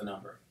 1%'s the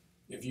number.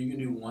 If you can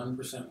do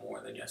 1%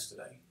 more than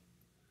yesterday,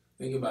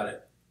 think about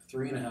it.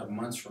 3.5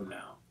 months from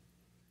now,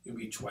 you'll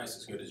be twice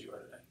as good as you are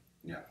today.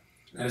 Yeah.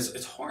 And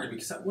it's hard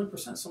because that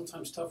 1%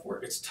 sometimes tough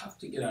work. It's tough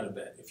to get out of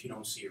bed if you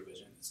don't see your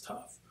vision. It's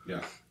tough.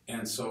 Yeah.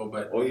 And so,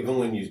 but... Well, even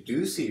when you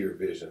do see your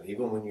vision,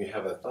 even when you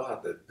have a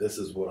thought that this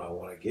is what I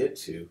want to get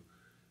to,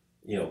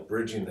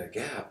 bridging the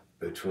gap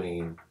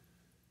between,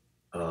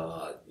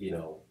 and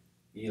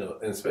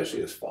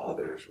especially as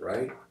fathers,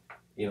 right?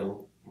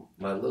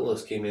 My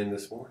littlest came in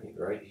this morning,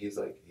 right? He's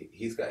like,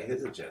 he's got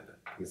his agenda.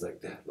 He's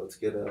like, Dad, let's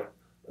get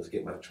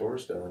my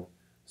chores done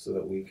so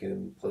that we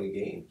can play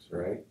games,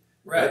 right?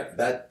 Right.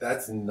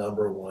 That's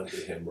number one to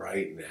him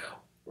right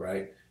now,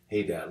 right?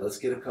 Hey, Dad, let's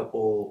get a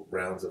couple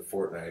rounds of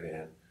Fortnite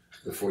in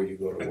before you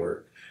go to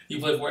work. You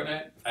play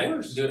Fortnite? Of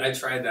course. Dude, I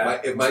tried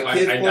that. If my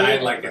kids I play died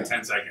it, like in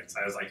 10 seconds.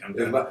 I was like, I'm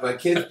if done. my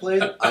kids play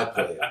it, I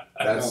play it.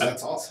 That's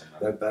awesome.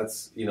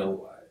 That's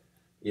all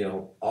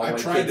I've my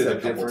tried kids it a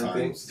have couple different times.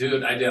 things.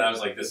 Dude, I did. I was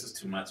like, this is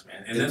too much,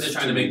 man. And then It's they're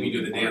trying to make me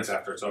do the too dance much.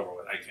 after it's over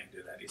with. I can't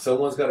do that either.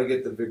 Someone's got to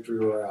get the victory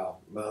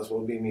royale. Might as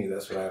well be me.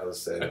 That's what I always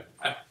say.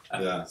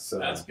 Yeah. So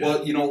That's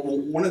good.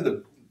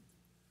 Well,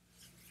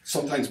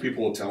 sometimes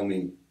people will tell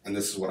me, and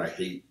this is what I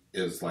hate,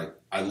 is like,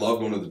 I love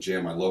going to the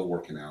gym, I love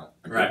working out,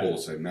 and Right. people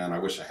will say, man, I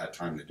wish I had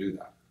time to do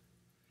that.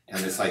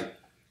 And it's like,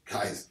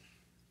 guys,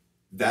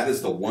 that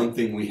is the one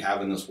thing we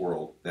have in this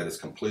world that is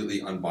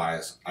completely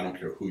unbiased. I don't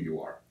care who you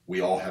are.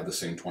 We all have the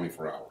same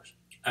 24 hours.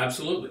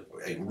 Absolutely.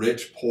 Okay,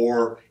 rich,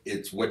 poor,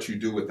 it's what you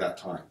do with that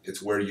time.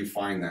 It's where you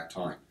find that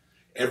time.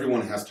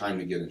 Everyone has time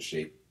to get in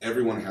shape.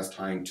 Everyone has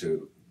time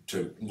to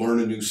learn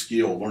a new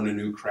skill, learn a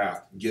new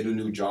craft, get a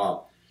new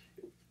job.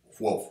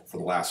 Well, for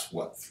the last,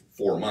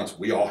 4 months,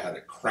 we all had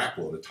a crap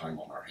load of time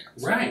on our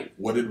hands. Right.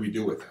 What did we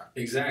do with that?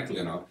 Exactly.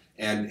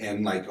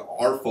 And like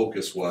our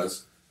focus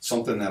was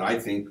something that I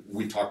think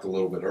we talked a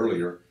little bit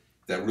earlier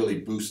that really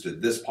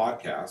boosted this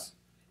podcast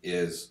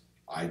is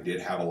I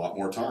did have a lot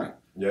more time.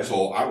 yeah.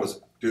 So I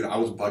was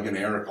bugging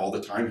Eric all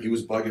the time. He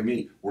was bugging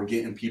me. We're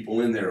getting people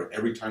in there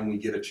every time we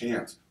get a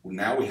chance. Well,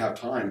 now we have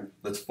time.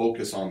 Let's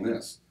focus on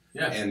this.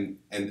 Yeah. And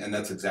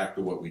that's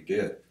exactly what we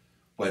did.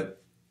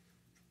 But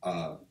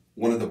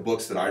one of the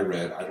books that I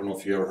read, I don't know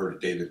if you ever heard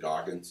of David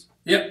Goggins.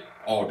 Yep.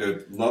 Oh,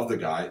 dude, love the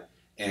guy.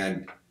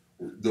 And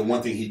the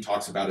one thing he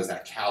talks about is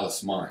that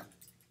callous mind,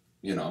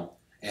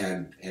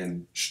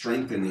 and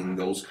strengthening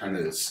those kind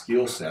of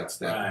skill sets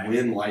that Right.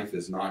 when life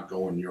is not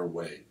going your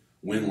way,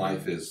 when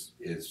life is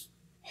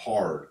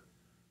hard,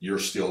 you're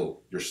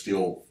still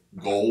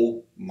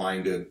goal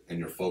minded and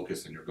you're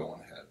focused and you're going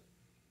ahead.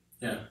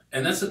 Yeah.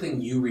 And that's the thing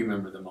you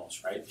remember the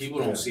most, right? People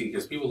don't see,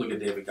 because people look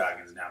at David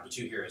Goggins now, but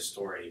you hear his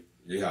story,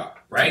 Yeah,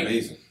 right? It's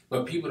amazing.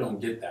 But people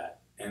don't get that.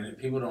 And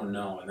people don't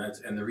know.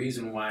 And the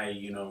reason why,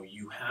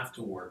 you have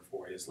to work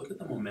for it is look at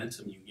the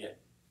momentum you get.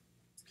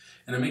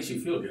 And it makes you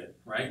feel good,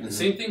 right? Mm-hmm. The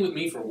same thing with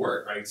me for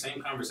work, right?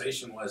 Same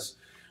conversation was,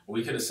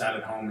 we could have sat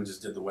at home and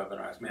just did the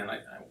webinars. Man,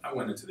 I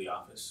went into the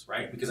office,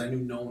 right? Because I knew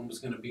no one was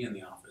going to be in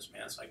the office,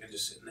 man. So I could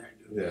just sit in there and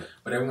do it. Yeah.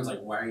 But everyone's like,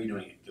 why are you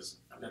doing it? Because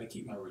I've got to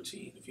keep my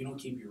routine. If you don't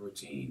keep your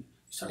routine, you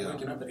start Yeah.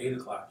 waking up at 8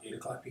 o'clock. 8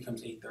 o'clock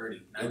becomes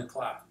 8:30, 9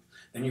 o'clock.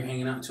 Then you're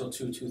hanging out until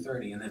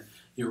 2:30. And then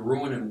you're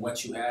ruining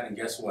what you had. And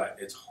guess what?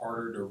 It's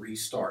harder to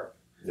restart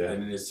Yeah.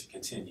 than it is to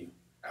continue.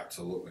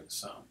 Absolutely.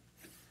 So,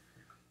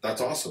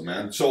 That's awesome,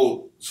 man.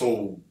 So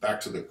back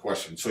to the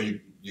question. So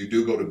you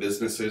do go to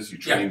businesses, you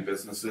train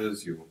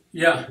businesses, you.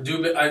 Yeah,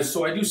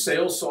 so I do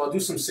sales. So I'll do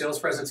some sales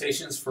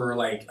presentations for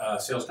like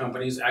sales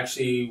companies.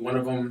 Actually, one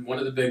of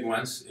the big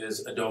ones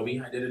is Adobe.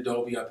 I did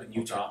Adobe up in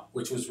Utah,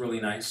 which was really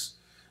nice.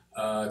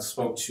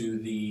 Spoke to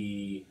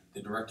the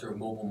director of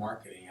mobile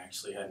marketing.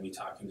 Actually, had me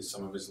talking to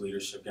some of his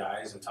leadership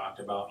guys and talked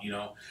about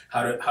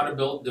how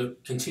to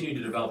continue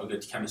to develop a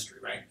good chemistry,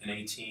 right, in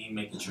a team,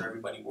 making sure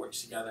everybody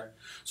works together.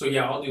 So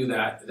yeah, I'll do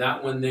that.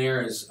 That one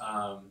there is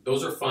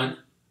those are fun,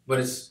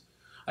 but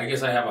I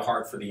guess I have a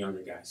heart for the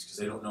younger guys because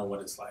they don't know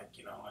what it's like.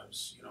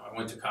 I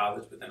went to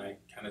college, but then I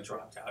kind of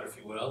dropped out, if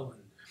you will,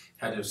 and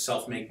had to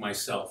self-make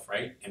myself,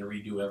 right, and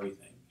redo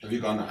everything. Have you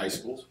gone to high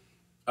schools?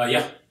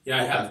 Yeah,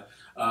 I have.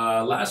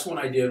 Last one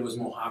I did was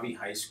Mojave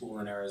High School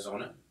in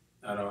Arizona,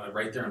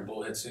 right there in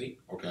Bullhead City.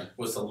 Okay.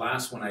 Was the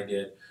last one I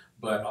did,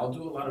 but I'll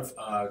do a lot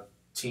of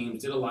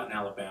teams. Did a lot in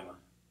Alabama.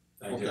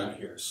 I did out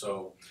here.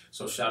 So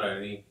shout out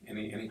any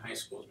high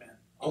schools, man.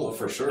 Oh,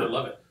 for sure. I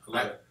love it. I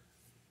love it.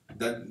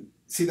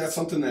 That's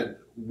something that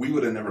we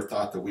would have never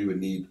thought that we would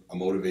need a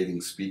motivating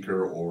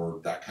speaker or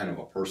that kind of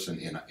a person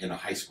in a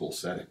high school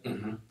setting.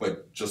 Mm-hmm.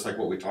 But just like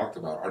what we talked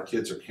about, our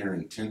kids are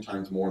carrying 10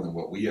 times more than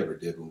what we ever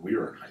did when we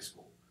were in high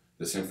school.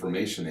 This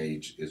information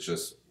age is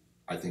just,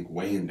 I think,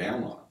 weighing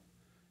down on them.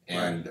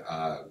 And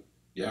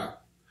yeah.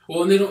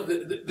 Well, and they don't.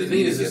 The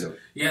thing is,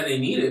 they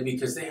need it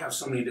because they have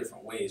so many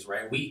different ways,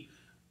 right? We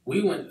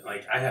went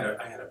like I had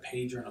a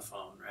pager and a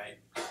phone, right?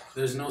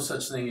 There's no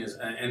such thing as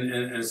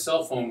and a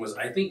cell phone was,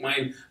 I think,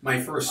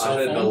 my first cell phone.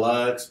 I had a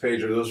deluxe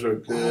pager. Those were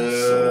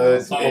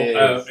good.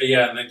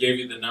 Yeah, and they gave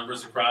you the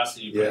numbers across.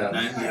 And you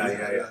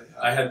Yeah.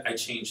 I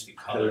changed the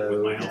color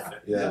with my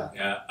outfit. Yeah.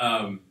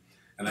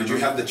 And did you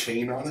have the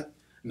chain on it?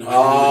 No,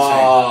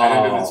 I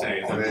didn't do the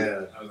chain.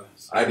 Man.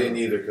 I didn't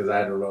either because I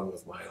had to run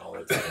with mine all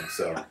the time.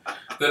 So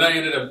then I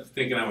ended up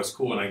thinking I was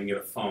cool and I can get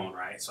a phone,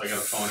 right? So I got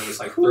a phone. It was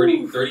like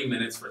 30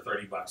 minutes for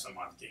 $30 a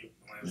month, Gabe.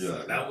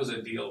 That was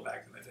a deal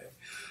back in the day.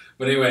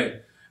 But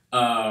anyway,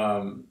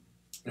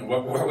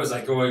 where was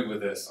I going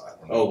with this? I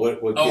don't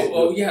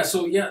know.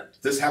 So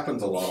this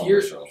happens a lot on here,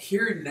 the show.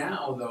 Here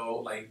now,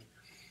 though, like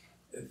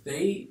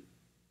they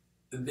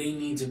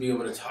need to be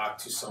able to talk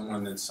to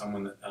someone that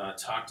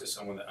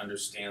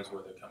understands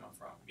where they're coming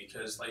from.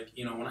 Because,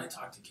 when I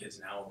talk to kids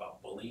now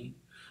about bullying,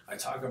 I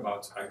talk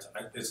about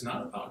it's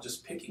not about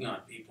just picking on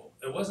people.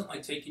 It wasn't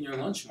like taking your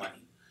lunch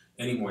money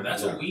anymore.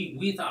 That's what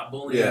we thought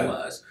bullying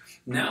was.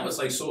 Now it's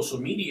like social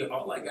media.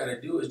 All I got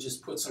to do is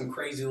just put some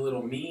crazy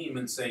little meme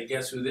and say,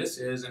 guess who this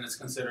is, and it's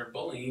considered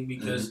bullying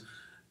because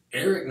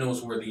Eric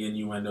knows where the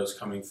innuendo is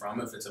coming from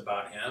if it's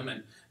about him,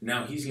 and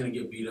now he's going to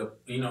get beat up.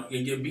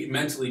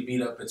 Mentally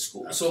beat up at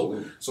school.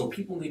 Absolutely. So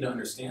people need to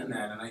understand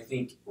that, and I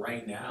think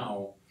right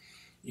now,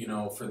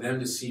 for them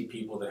to see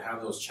people that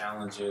have those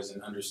challenges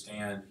and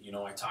understand.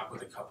 I talk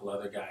with a couple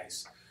other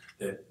guys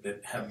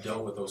that have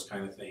dealt with those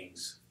kind of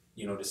things.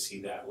 To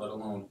see that, let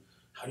alone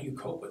how do you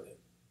cope with it?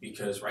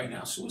 Because right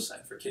now,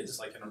 suicide for kids is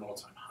like at an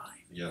all-time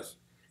high. Yes.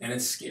 And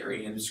it's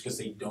scary, and it's because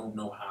they don't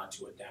know how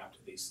to adapt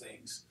to these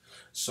things.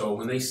 So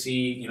when they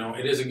see,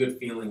 it is a good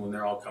feeling when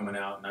they're all coming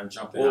out and I'm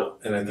jumping out.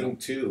 And I think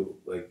too,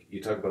 like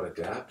you talk about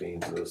adapting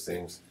to those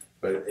things,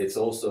 but it's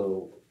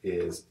also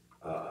is,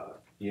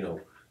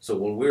 so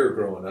when we were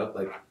growing up,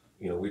 like,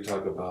 we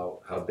talk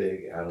about how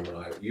big Adam and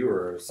I, you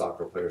were a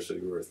soccer player, so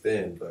you were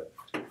thin, but,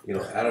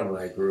 Adam and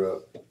I grew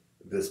up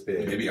this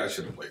big. Maybe I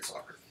should have played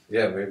soccer.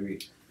 Yeah, maybe.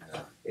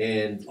 Yeah.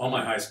 And all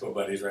my high school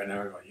buddies right now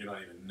are going, you don't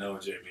even know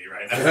JB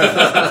right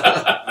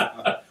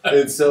now.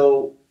 And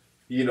so,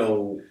 I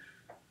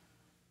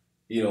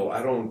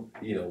don't,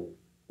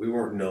 we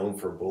weren't known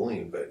for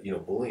bullying, but,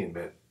 bullying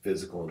meant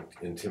physical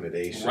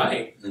intimidation.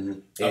 Right.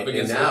 Mm-hmm.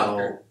 And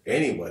now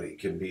anyone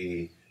can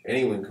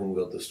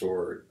wield the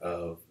sword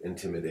of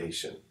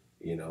intimidation,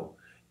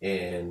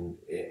 and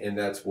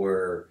that's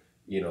where,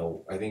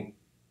 I think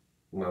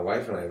my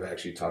wife and I have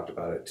actually talked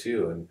about it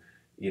too. And,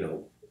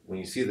 when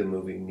you see the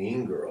movie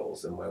Mean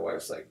Girls, and my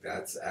wife's like,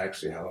 that's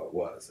actually how it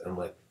was. And I'm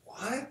like,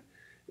 what?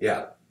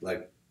 Yeah,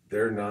 like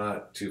they're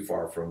not too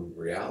far from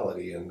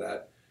reality, and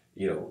that,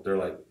 they're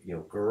like,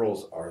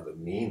 girls are the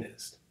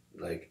meanest,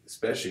 like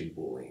especially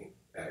bullying,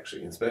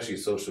 actually, and especially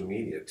social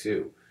media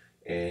too.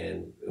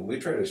 And we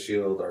try to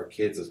shield our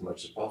kids as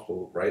much as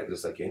possible, right?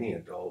 Just like any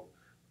adult.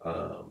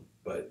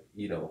 But,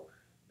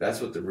 that's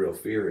what the real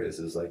fear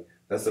is like,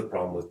 that's the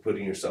problem with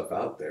putting yourself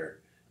out there.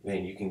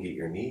 Man, you can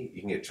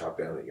get chopped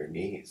down at your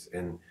knees.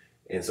 And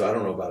so I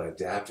don't know about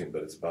adapting,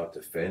 but it's about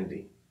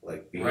defending,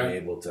 like being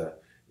able to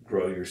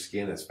grow your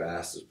skin as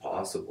fast as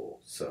possible.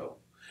 So,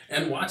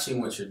 and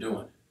watching what you're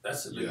doing.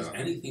 That's the biggest.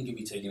 Anything can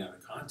be taken out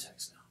of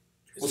context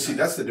now. See,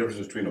 that's the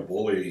difference between a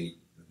bully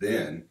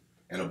then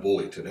and a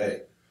bully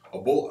today. A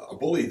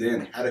bully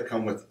then had to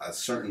come with a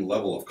certain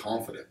level of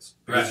confidence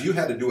because you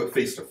had to do it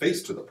face to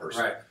face to the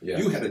person. Right. Yeah.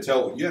 You had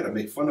to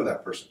make fun of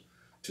that person.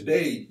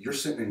 Today, you're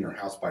sitting in your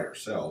house by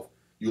yourself.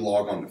 You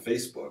log on to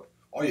Facebook.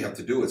 All you have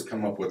to do is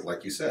come up with,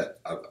 like you said,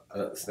 a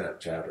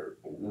Snapchat or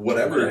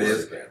whatever it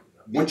is.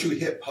 Once you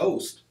hit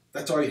post,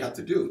 That's all you have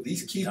to do.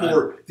 These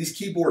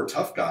keyboard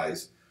tough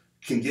guys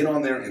can get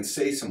on there and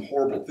say some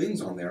horrible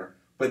things on there,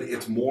 but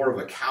it's more of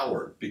a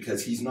coward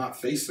because he's not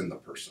facing the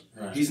person.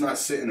 Right. He's not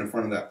sitting in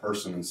front of that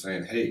person and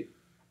saying, hey,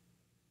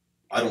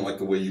 I don't like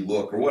the way you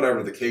look, or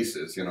whatever the case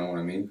is, you know what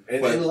I mean?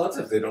 And a lot of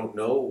times they don't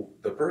know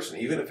the person.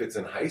 Even if it's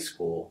in high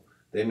school,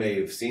 they may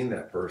have seen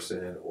that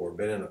person or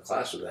been in a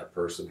class with that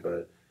person,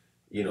 but,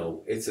 you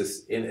know, it's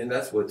just, and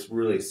that's what's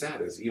really sad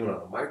is even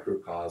on a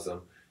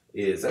microcosm,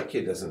 is that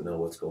kid doesn't know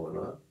what's going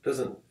on,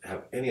 doesn't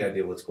have any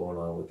idea what's going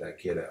on with that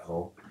kid at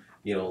home.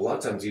 You know, a lot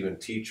of times even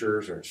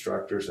teachers or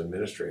instructors,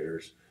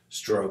 administrators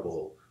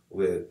struggle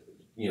with,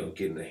 you know,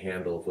 getting a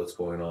handle of what's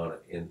going on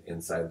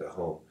inside the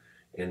home.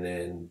 And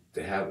then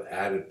to have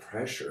added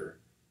pressure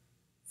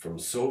from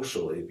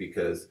socially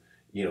because,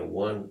 you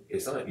know,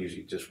 it's not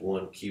usually just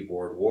one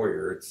keyboard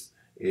warrior,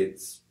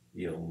 it's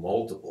you know,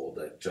 multiple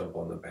that jump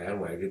on the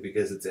bandwagon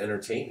because it's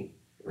entertaining,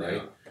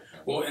 right? Yeah.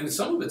 Well, and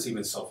some of it's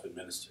even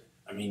self-administered.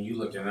 I mean, you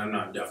look, and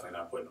I'm definitely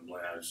not putting a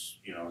blame.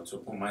 You know,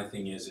 to my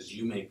thing is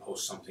you may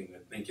post something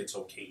that think it's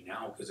okay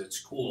now because it's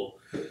cool,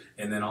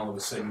 and then all of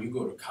a sudden you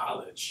go to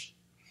college,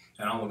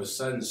 and all of a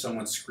sudden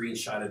someone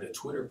screenshotted a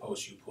Twitter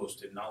post you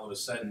posted, and all of a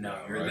sudden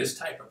now you're this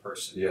type of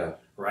person,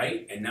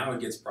 right? And now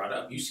it gets brought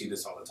up. You see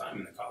this all the time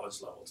in the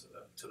college level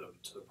to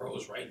the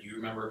pros, right? You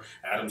remember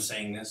Adam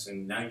saying this,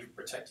 and now you're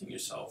protecting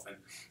yourself, and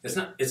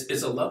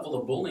it's a level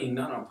of bullying,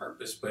 not on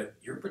purpose, but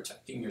you're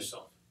protecting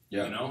yourself.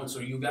 Yeah. You know, and so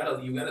you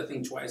gotta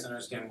think twice and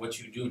understand what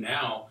you do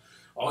now.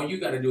 All you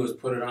gotta do is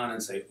put it on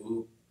and say,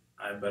 ooh,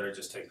 I better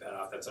just take that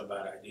off. That's a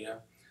bad idea.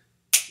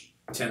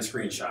 10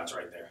 screenshots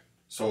right there.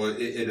 So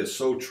it is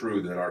so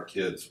true that our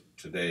kids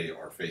today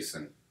are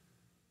facing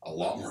a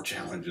lot more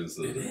challenges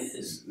than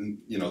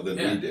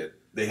we did.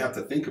 They have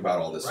to think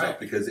about all this stuff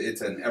because it's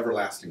an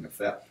everlasting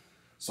effect.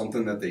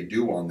 Something that they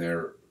do on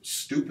there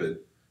stupid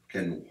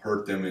can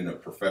hurt them in a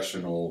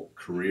professional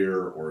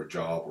career or a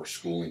job or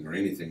schooling or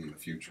anything in the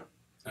future.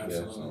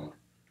 Absolutely. So,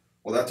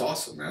 well, that's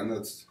awesome, man.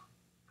 That's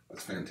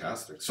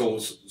fantastic. So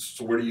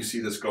where do you see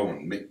this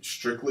going?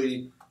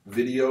 Strictly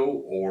video,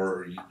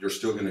 or you're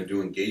still going to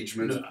do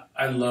engagement? No,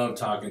 I love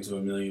talking to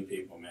a million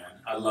people, man.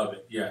 I love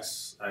it.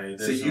 Yes.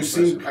 You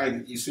seem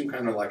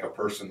kind of like a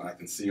person I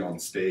can see on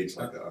stage,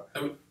 like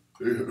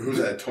who's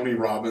that, Tony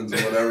Robbins or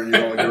whatever. You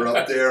know, you're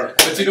up there.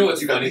 But you know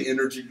what's funny? Got the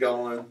energy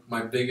going.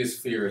 My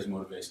biggest fear is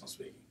motivational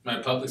speaking.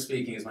 My public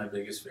speaking is my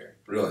biggest fear.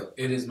 Really?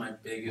 It is my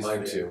biggest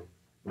fear.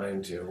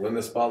 Mine too. When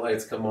the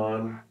spotlights come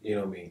on, you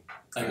know me.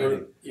 I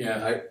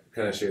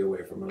kind of shade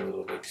away from it a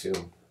little bit too.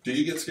 Do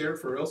you get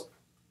scared for reals?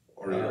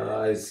 Or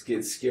I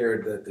get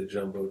scared that the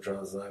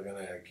Jumbotron's not going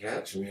to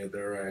catch me at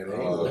the right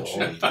angle.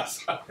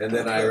 And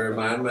then I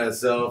remind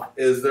myself,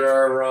 is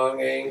there a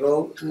wrong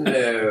angle?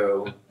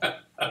 No.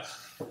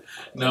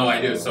 No,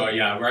 I do. So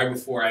yeah, right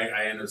before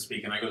I end up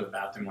speaking, I go to the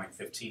bathroom like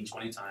 15,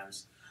 20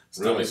 times.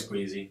 Stomach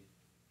squeezy.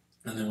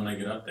 And then when I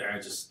get up there, I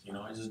just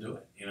do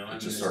it. You know, it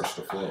just starts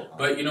to flow. Huh?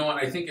 But you know what?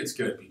 I think it's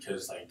good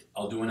because like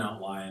I'll do an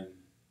outline,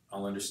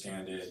 I'll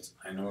understand it.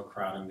 I know a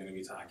crowd I'm going to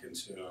be talking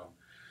to,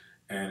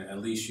 and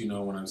at least you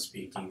know when I'm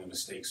speaking, the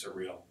mistakes are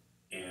real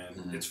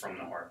and it's from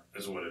the heart,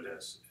 is what it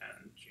is.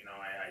 And you know,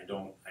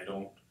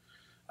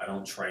 I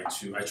don't try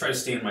to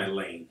stay in my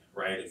lane,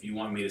 right? If you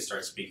want me to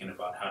start speaking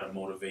about how to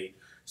motivate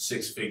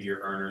 6-figure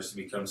earners to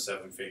become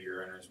 7-figure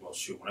earners, well,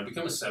 shoot, when I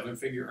become a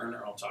 7-figure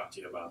earner, I'll talk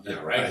to you about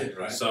that,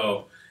 right?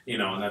 So, you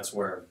know, and that's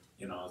where,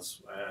 you know,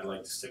 I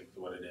like to stick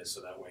with what it is, so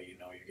that way you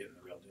know you're getting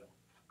the real deal.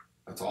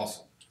 That's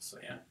awesome. So,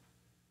 yeah.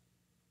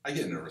 I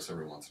get nervous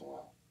every once in a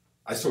while.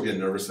 I still get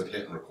nervous at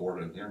hitting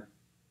record in here.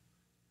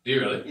 Do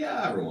you really?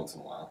 Yeah, every once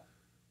in a while.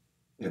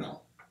 You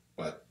know,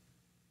 but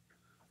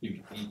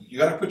you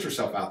got to put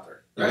yourself out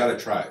there. You got to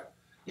try it.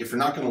 If you're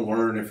not going to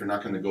learn, if you're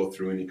not going to go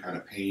through any kind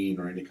of pain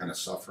or any kind of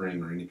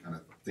suffering or any kind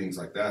of things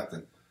like that,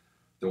 then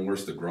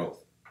where's the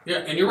growth? Yeah,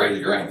 and you're right.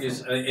 You're right.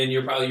 And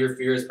your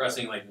fear is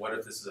pressing. Like, what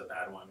if this is a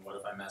bad one? What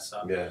if I mess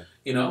up? Yeah.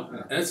 You know,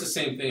 and it's the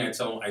same thing. I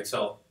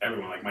tell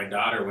everyone. Like my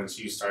daughter, when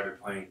she started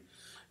playing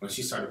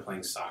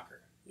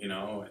soccer, you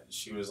know,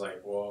 she was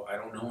like, "Well, I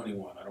don't know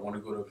anyone. I don't want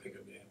to go to a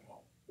pickup game."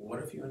 Well,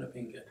 what if you end up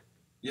being good?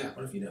 Yeah.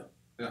 What if you do?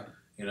 Yeah.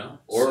 You know.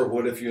 Or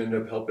what if you end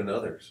up helping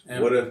others?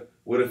 And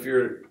what if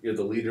you're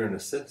the leader in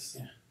assists,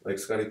 like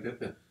Scottie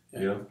Pippen? Yeah.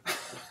 You know.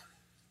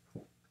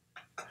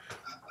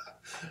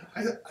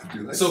 I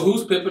do that. So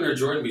who's Pippen or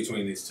Jordan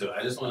between these two?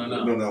 I just want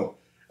to know. No.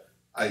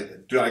 I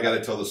got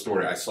to tell the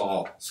story. I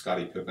saw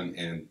Scottie Pippen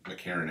in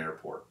McCarran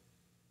Airport.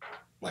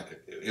 Like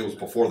it was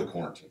before the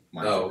quarantine.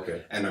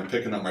 Okay. And I'm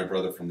picking up my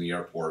brother from the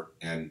airport,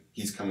 and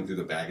he's coming through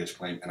the baggage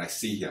claim, and I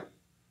see him.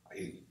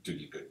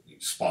 You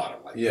spot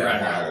him like a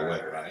mile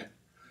away, right?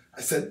 I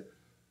said,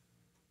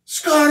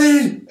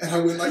 Scotty! And I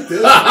went like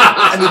this.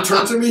 And he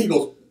turned to me,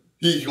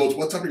 he goes,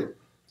 what's up? He goes,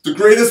 the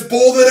greatest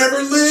bull that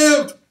ever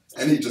lived!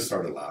 And he just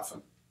started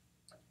laughing.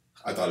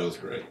 I thought it was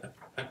great.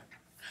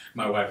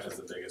 My wife has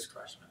the biggest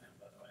crush on him,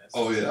 by the way.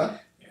 Oh, yeah?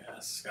 Yeah,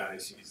 Scotty,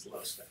 she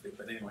loves Scotty.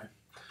 But anyway,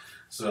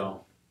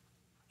 so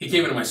he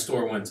came into my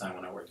store one time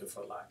when I worked at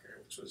Foot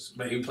Locker,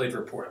 but he played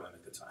for Portland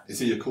at the time. Is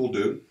he a cool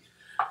dude?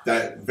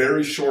 that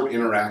very short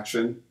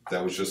interaction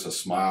that was just a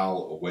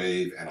smile, a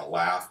wave, and a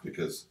laugh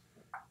because,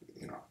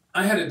 you know.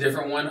 I had a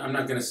different one. I'm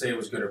not going to say it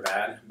was good or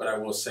bad, but I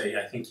will say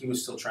I think he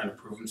was still trying to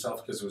prove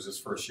himself because it was his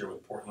first year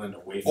with Portland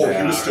away from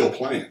he was still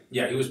playing.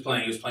 Yeah, he was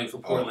playing. He was playing for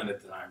Portland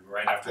at the time,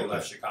 right after he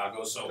left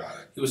Chicago. So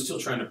he was still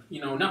trying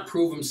to, not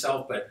prove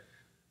himself, but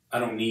I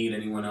don't need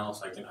anyone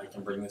else. I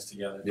can bring this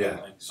together.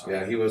 Yeah, so.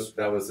 yeah. He was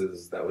that was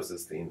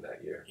his theme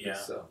that year. Yeah.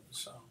 So.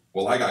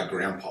 Well, I got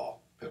Grandpa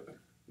Pippen.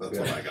 That's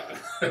what I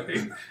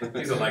got.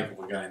 He's a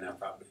likable guy now,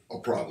 probably. Oh,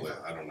 probably.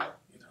 I don't know.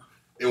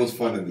 It was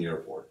fun in the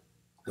airport.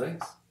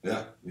 Nice.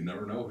 Yeah, you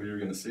never know who you're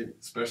going to see,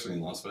 especially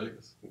in Las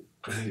Vegas.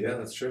 Yeah,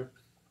 that's true.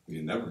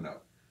 You never know.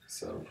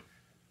 So,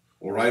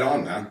 well, right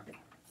on, man.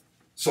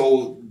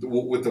 So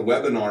with the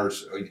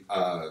webinars,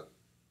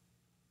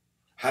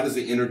 how does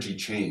the energy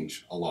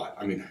change a lot?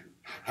 I mean,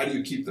 how do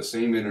you keep the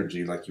same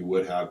energy like you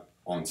would have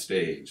on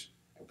stage,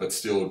 but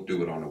still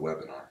do it on a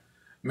webinar?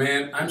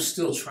 Man, I'm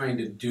still trying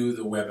to do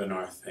the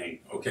webinar thing.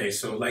 Okay,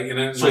 so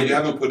so you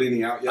haven't put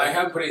any out yet? I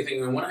haven't put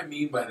anything. And what I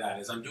mean by that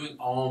is I'm doing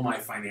all my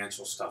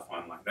financial stuff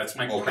online. That's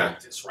my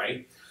practice,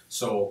 right?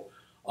 So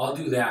I'll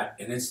do that,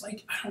 and it's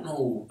like I don't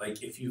know,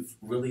 like if you've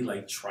really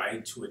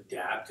tried to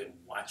adapt and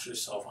watch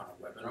yourself on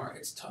a webinar,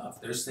 it's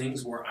tough. There's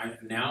things where I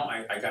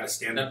got a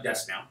stand-up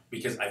desk now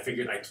because I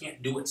figured I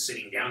can't do it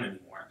sitting down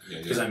anymore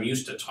because I'm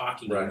used to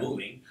talking and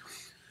moving.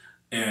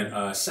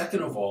 And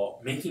second of all,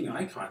 making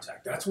eye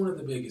contact. That's one of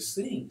the biggest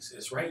things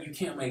is, right? You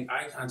can't make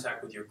eye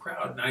contact with your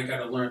crowd. And I got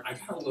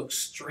to look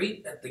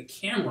straight at the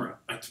camera.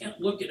 I can't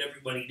look at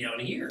everybody down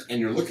here. And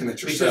you're looking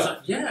at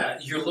yourself.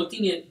 Because, you're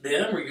looking at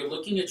them or you're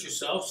looking at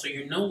yourself. So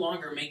you're no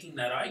longer making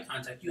that eye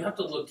contact. You have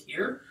to look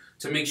here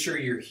to make sure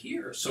you're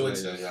here. So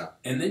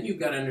and then you've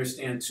got to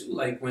understand too,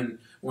 like when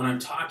I'm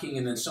talking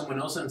and then someone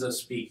else ends up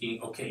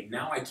speaking, okay,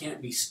 now I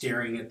can't be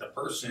staring at the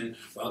person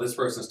while this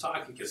person's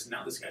talking because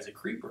now this guy's a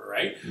creeper,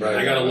 right?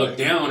 I got to look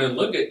down and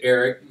look at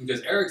Eric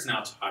because Eric's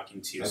now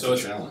talking to you. That's a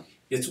challenge.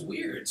 It's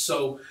weird.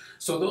 So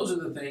those are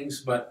the things,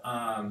 but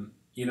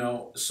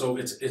so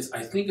it's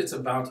I think it's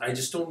about, I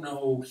just don't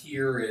know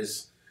here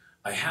is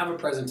I have a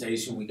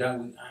presentation,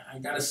 I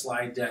got a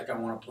slide deck I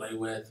want to play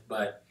with,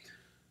 but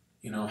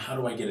how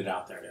do I get it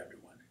out there to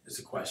everyone? Is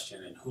the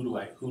question, and who do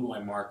I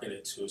market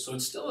it to? So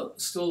it's still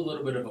a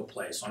little bit of a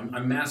play. So I'm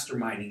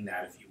masterminding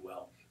that, if you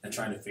will, and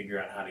trying to figure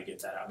out how to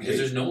get that out because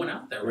there's no one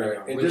out there right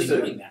now really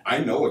doing that. I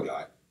know a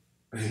guy.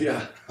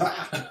 Yeah.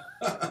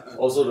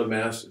 Also,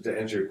 to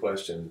answer your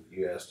question,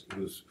 you asked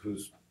who's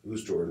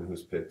Jordan,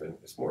 who's Pippen.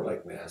 It's more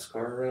like NASCAR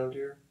around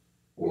here.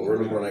 We're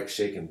more like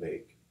shake and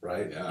bake,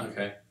 right? Yeah.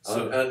 Okay.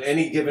 So on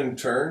any given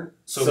turn,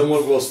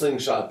 someone will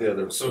slingshot the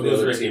other. So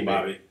who's Ricky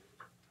Bobby?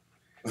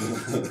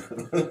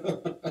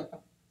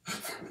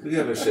 We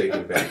have a shake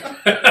and bake.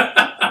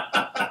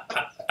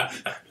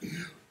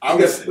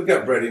 We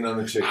got breading on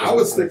the chicken. I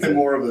was thinking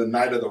more of the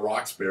Night of the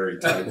Roxbury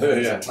type,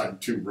 type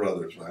two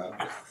brothers, man.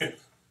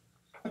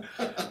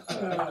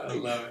 I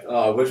love it.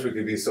 Oh, I wish we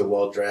could be so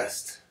well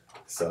dressed.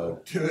 So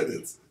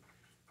good.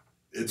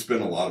 It's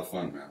been a lot of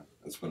fun, man.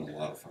 It's been a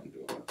lot of fun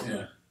doing it.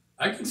 Yeah.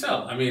 I can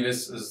tell. I mean,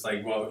 it's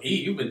like, well, E,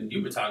 you've been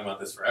talking about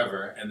this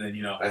forever, and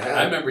then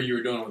I remember you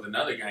were doing it with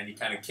another guy, and you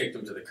kind of kicked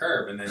him to the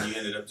curb, and then you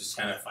ended up just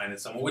kind of finding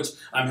someone, which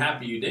I'm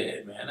happy you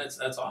did, man.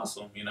 That's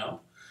awesome,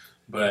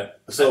 But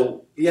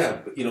so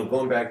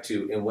going back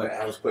to and what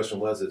Al's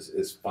question was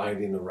is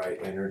finding the right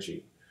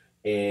energy,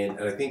 and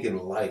I think in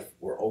life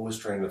we're always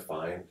trying to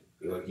find.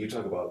 Like you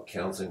talk about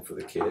counseling for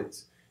the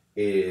kids,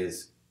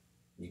 is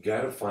you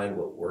got to find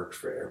what works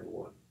for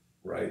everyone,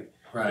 right?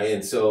 Right.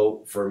 And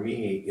so for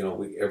me,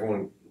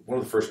 everyone, one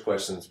of the first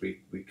questions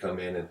we come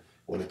in, and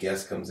when a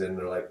guest comes in,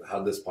 they're like,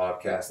 how'd this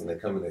podcast? And they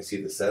come and they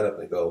see the setup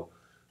and they go,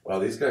 wow,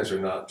 these guys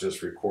are not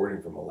just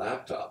recording from a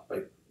laptop.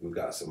 Like we've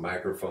got some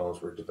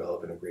microphones, we're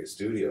developing a great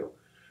studio.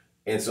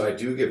 And so I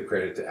do give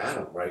credit to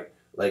Adam, right?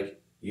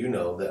 Like,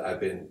 that I've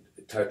been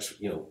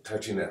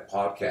touching that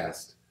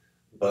podcast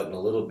button a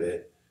little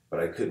bit, but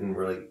I couldn't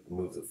really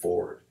move it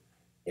forward.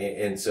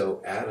 And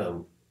so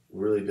Adam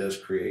really does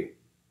create,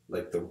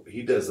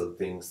 he does the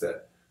things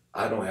that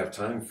I don't have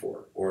time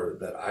for, or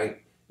that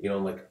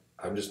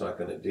I'm just not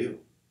going to do,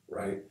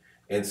 right?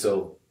 And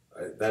so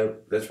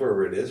that's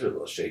where it is a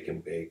little shake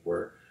and bake,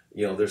 where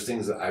there's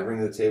things that I bring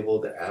to the table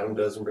that Adam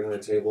doesn't bring to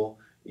the table,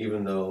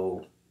 even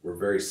though we're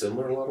very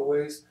similar in a lot of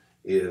ways.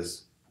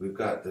 Is we've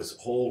got this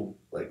whole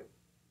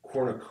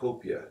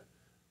cornucopia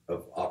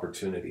of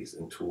opportunities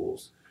and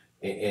tools,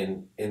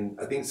 and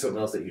I think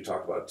something else that you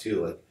talked about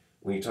too, like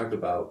when you talked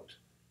about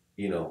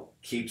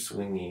keep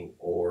swinging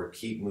or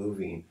keep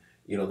moving.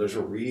 There's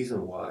a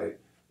reason why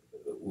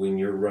when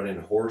you're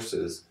running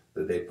horses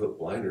that they put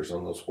blinders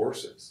on those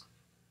horses,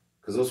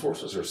 because those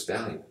horses are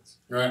stallions.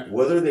 Right.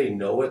 Whether they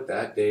know it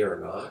that day or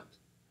not,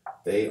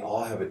 they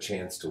all have a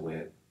chance to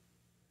win.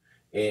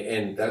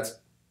 And that's,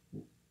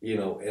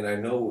 and I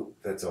know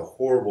that's a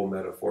horrible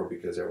metaphor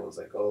because everyone's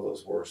like, oh,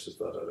 those horses,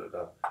 da, da, da,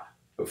 da.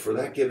 But for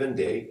that given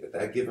day, at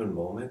that given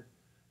moment,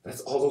 that's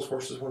all those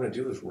horses want to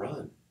do is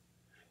run.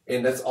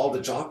 And that's all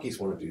the jockeys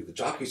want to do. The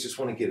jockeys just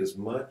want to get as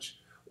much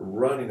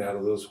running out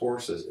of those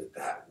horses at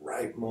that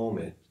right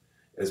moment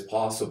as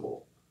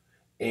possible.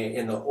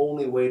 And the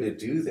only way to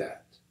do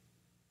that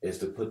is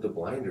to put the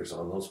blinders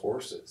on those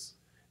horses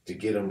to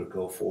get them to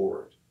go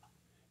forward.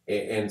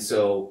 And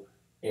so,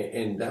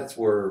 and that's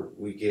where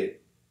we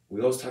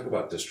always talk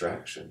about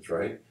distractions,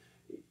 right?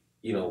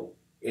 You know,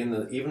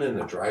 even in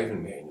the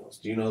driving manuals,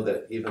 do you know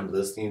that even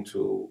listening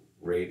to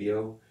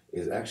radio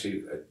is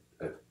actually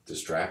a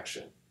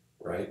distraction,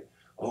 right?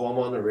 Oh, I'm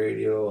on the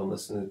radio, I'm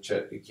listening to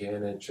Chet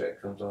Buchanan,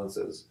 Chet comes on and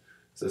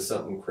says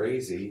something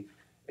crazy,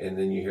 and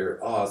then you hear,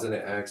 oh, I was in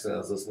an accident, I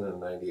was listening to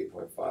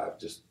 98.5,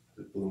 just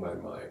it blew my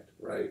mind,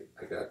 right?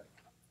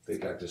 They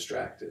got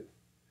distracted.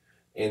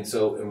 And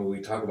so, and when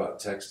we talk about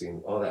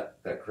texting, oh,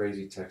 that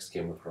crazy text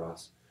came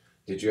across.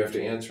 Did you have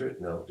to answer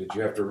it? No. Did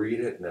you have to read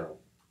it? No.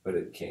 But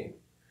it came.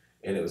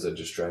 And it was a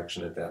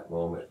distraction at that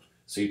moment.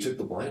 So you took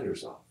the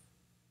blinders off,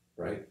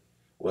 right?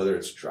 Whether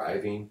it's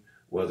driving,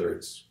 whether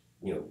it's,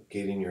 you know,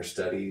 getting your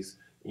studies,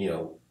 you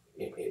know,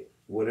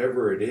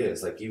 whatever it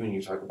is, like even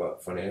you talk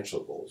about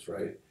financial goals,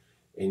 right?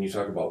 And you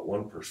talk about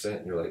 1%,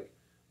 and you're like,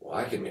 well,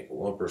 I can make a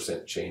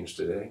 1% change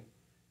today,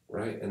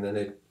 right? And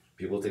then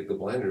people take the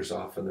blinders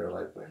off and they're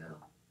like, well,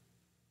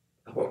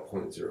 how about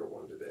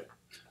 0.01 today,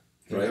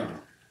 right? Yeah.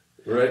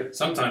 Right?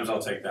 Sometimes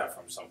I'll take that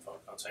from some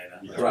folk, I'll tell you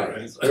that. Yeah,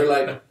 Right. They're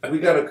like, we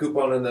got a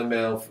coupon in the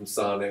mail from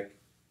Sonic.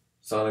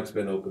 Sonic's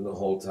been open the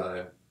whole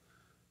time.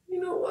 You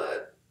know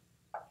what?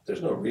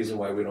 There's no reason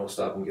why we don't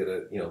stop and get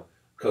a, you know,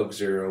 Coke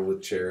Zero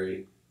with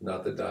cherry,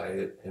 not the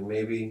diet. And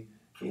maybe,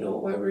 you know,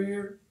 why we're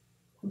here?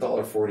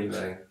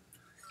 $1.49.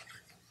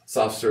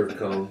 Soft serve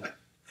cone.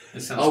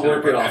 I'll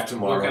work it off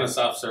tomorrow. What kind of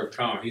soft serve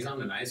cone? He's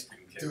on an ice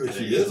cream kick. Dude,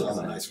 he is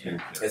on an ice cream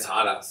kick. It's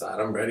hot outside.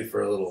 I'm ready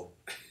for a little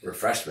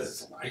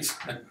refreshment. Ice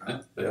cream.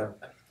 Yeah.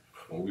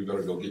 Well, we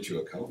better go get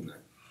you a cone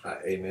then.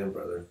 Amen,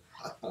 brother.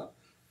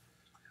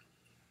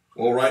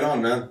 Well, right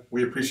on, man.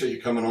 We appreciate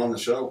you coming on the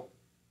show,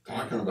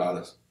 talking about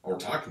us, or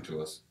talking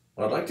to us.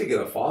 Well, I'd like to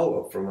get a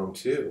follow-up from him,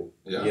 too.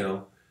 Yeah. You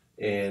know,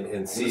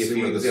 and see if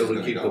he was able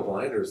to keep the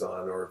blinders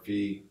on, or if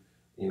he,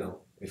 you know,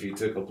 if he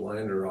took a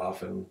blinder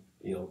off and,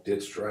 you know,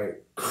 ditched right,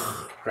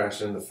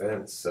 crashed in the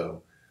fence.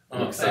 So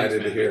I'm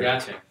excited to hear.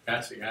 Gotcha.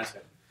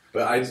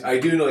 But I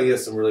do know he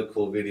has some really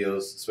cool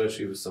videos,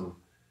 especially with some,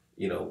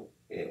 you know,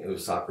 it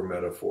was soccer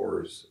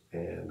metaphors,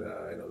 and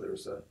I know there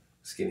was a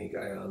skinny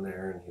guy on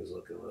there, and he was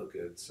looking real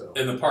good. So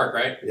In the park,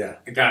 right? yeah.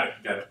 Got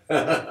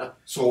it.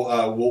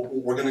 So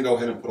we're going to go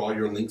ahead and put all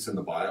your links in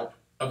the bio.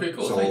 Okay,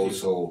 cool. So, Thank you.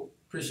 so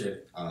Appreciate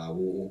it.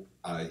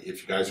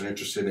 if you guys are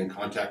interested in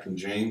contacting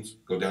James,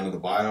 go down to the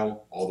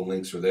bio. All the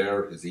links are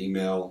there. His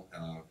email,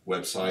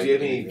 website. Do you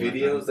have any anything like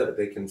videos that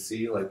they can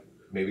see, like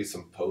maybe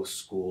some post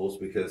schools?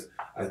 Because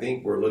I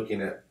think we're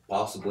looking at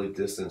possibly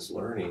distance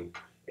learning,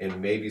 and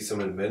maybe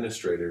some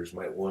administrators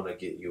might want to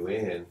get you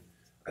in.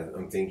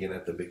 I'm thinking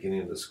at the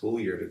beginning of the school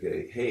year to go,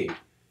 hey,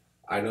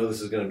 I know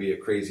this is going to be a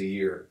crazy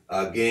year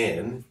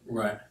again.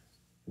 Right.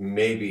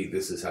 Maybe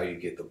this is how you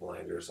get the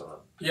blinders on.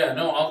 Yeah,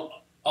 no,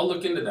 I'll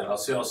look into that. I'll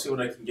see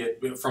what I can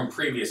get from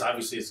previous.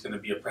 Obviously, it's going to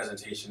be a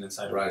presentation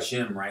inside of a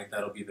gym, right?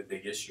 That'll be the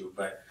big issue.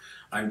 But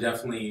I'm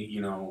definitely,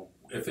 you know,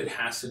 if it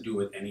has to do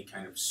with any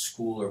kind of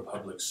school or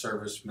public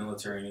service,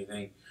 military,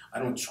 anything, I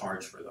don't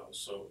charge for those.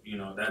 So, you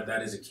know,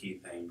 that is a key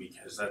thing,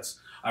 because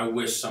I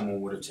wish someone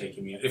would have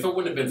taken me. If it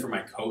wouldn't have been for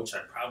my coach, I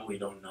probably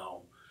don't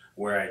know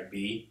where I'd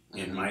be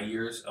in my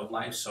years of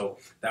life. So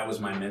that was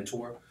my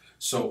mentor.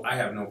 So I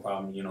have no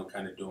problem, you know,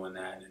 kind of doing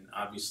that. And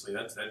obviously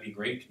that'd be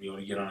great to be able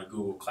to get on a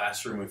Google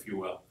Classroom, if you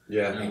will.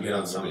 Yeah. And get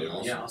on some,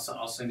 awesome. yeah,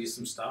 I'll send you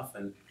some stuff,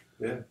 and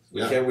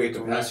we can't wait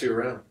to pass you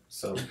around.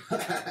 So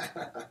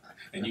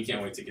and you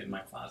can't wait to get in my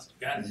closet.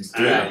 Got it.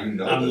 Yeah, you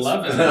know I'm this.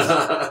 loving this.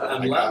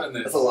 I'm loving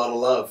this. That's a lot of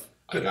love.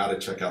 I got to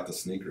check out the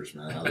sneakers,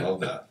 man. I love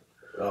that.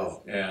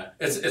 Oh, Yeah,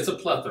 it's a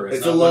plethora.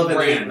 it's not a love one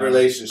and hate brand.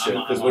 relationship,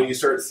 I'm because when you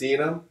start seeing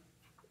them,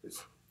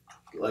 it's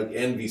like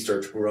envy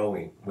starts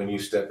growing when you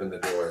step in the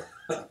door.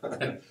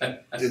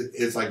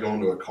 It's like going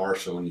to a car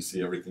show and you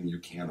see everything you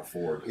can't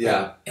afford.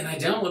 Yeah. And I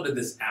downloaded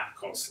this app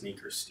called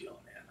Sneaker Steal,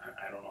 man.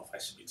 I don't know if I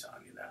should be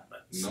telling you that,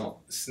 but No.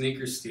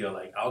 Sneaker Steal,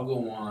 like I'll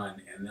go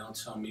on and they'll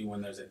tell me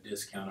when there's a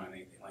discount on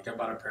anything. Like I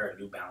bought a pair of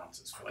New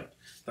Balances for like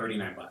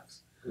 $39.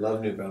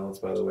 Love New Balance,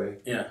 by the way.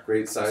 Yeah.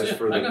 Great size Yeah,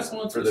 for I got some the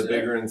ones for too, the yeah.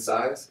 bigger in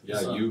size. Yeah,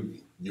 So-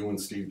 you and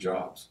Steve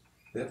Jobs.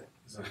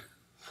 So,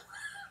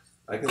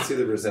 I can see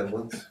the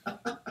resemblance.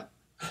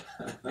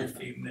 you're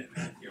feeding it,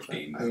 man. You're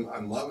feeding it.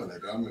 I'm loving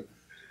it.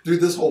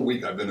 Dude, this whole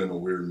week I've been in a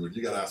weird mood.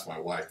 You got to ask my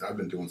wife. I've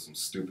been doing some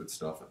stupid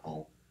stuff at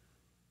home.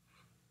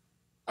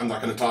 I'm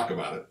not going to talk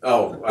about it.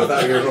 Oh, I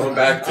thought you were going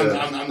back to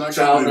I'm not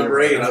child gonna do number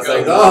it. 8. I was Let's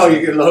like, go. oh,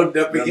 you get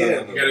loaded up No,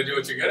 again. You gotta do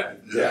what you're good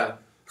at. Yeah.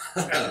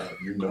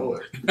 You know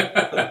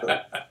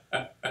it.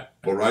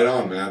 Well, right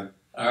on, man.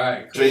 All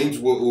right, cool. James,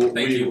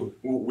 Thank you.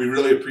 we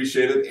really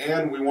appreciate it.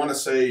 And we want to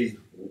say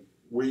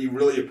we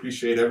really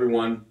appreciate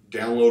everyone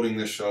downloading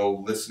the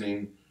show,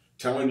 listening,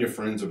 telling your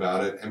friends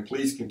about it. And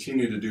please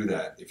continue to do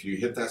that. If you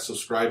hit that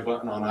subscribe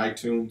button on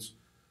iTunes,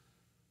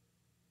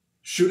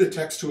 shoot a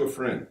text to a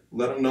friend.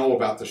 Let them know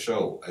about the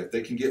show. If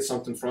they can get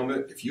something from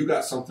it, if you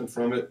got something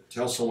from it,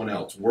 tell someone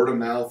else. Word of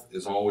mouth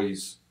is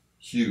always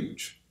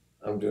huge.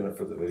 I'm doing it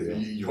for the video.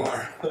 You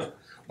are.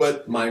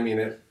 But Miming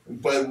it.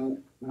 But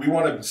we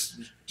want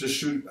to just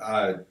shoot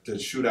out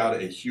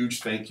a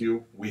huge thank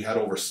you. We had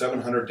over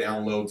 700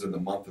 downloads in the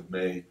month of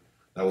May.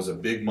 That was a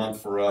big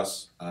month for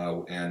us,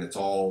 and it's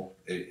all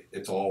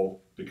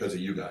because of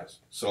you guys.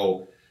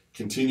 So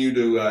continue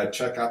to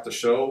check out the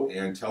show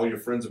and tell your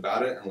friends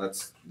about it, and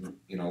let's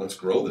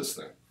grow this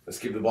thing. Let's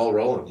keep the ball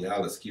rolling. Yeah,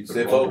 let's keep it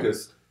Stay rolling.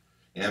 focused.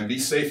 And be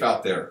safe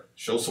out there.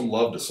 Show some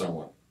love to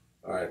someone.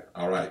 All right.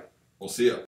 All right. We'll see you.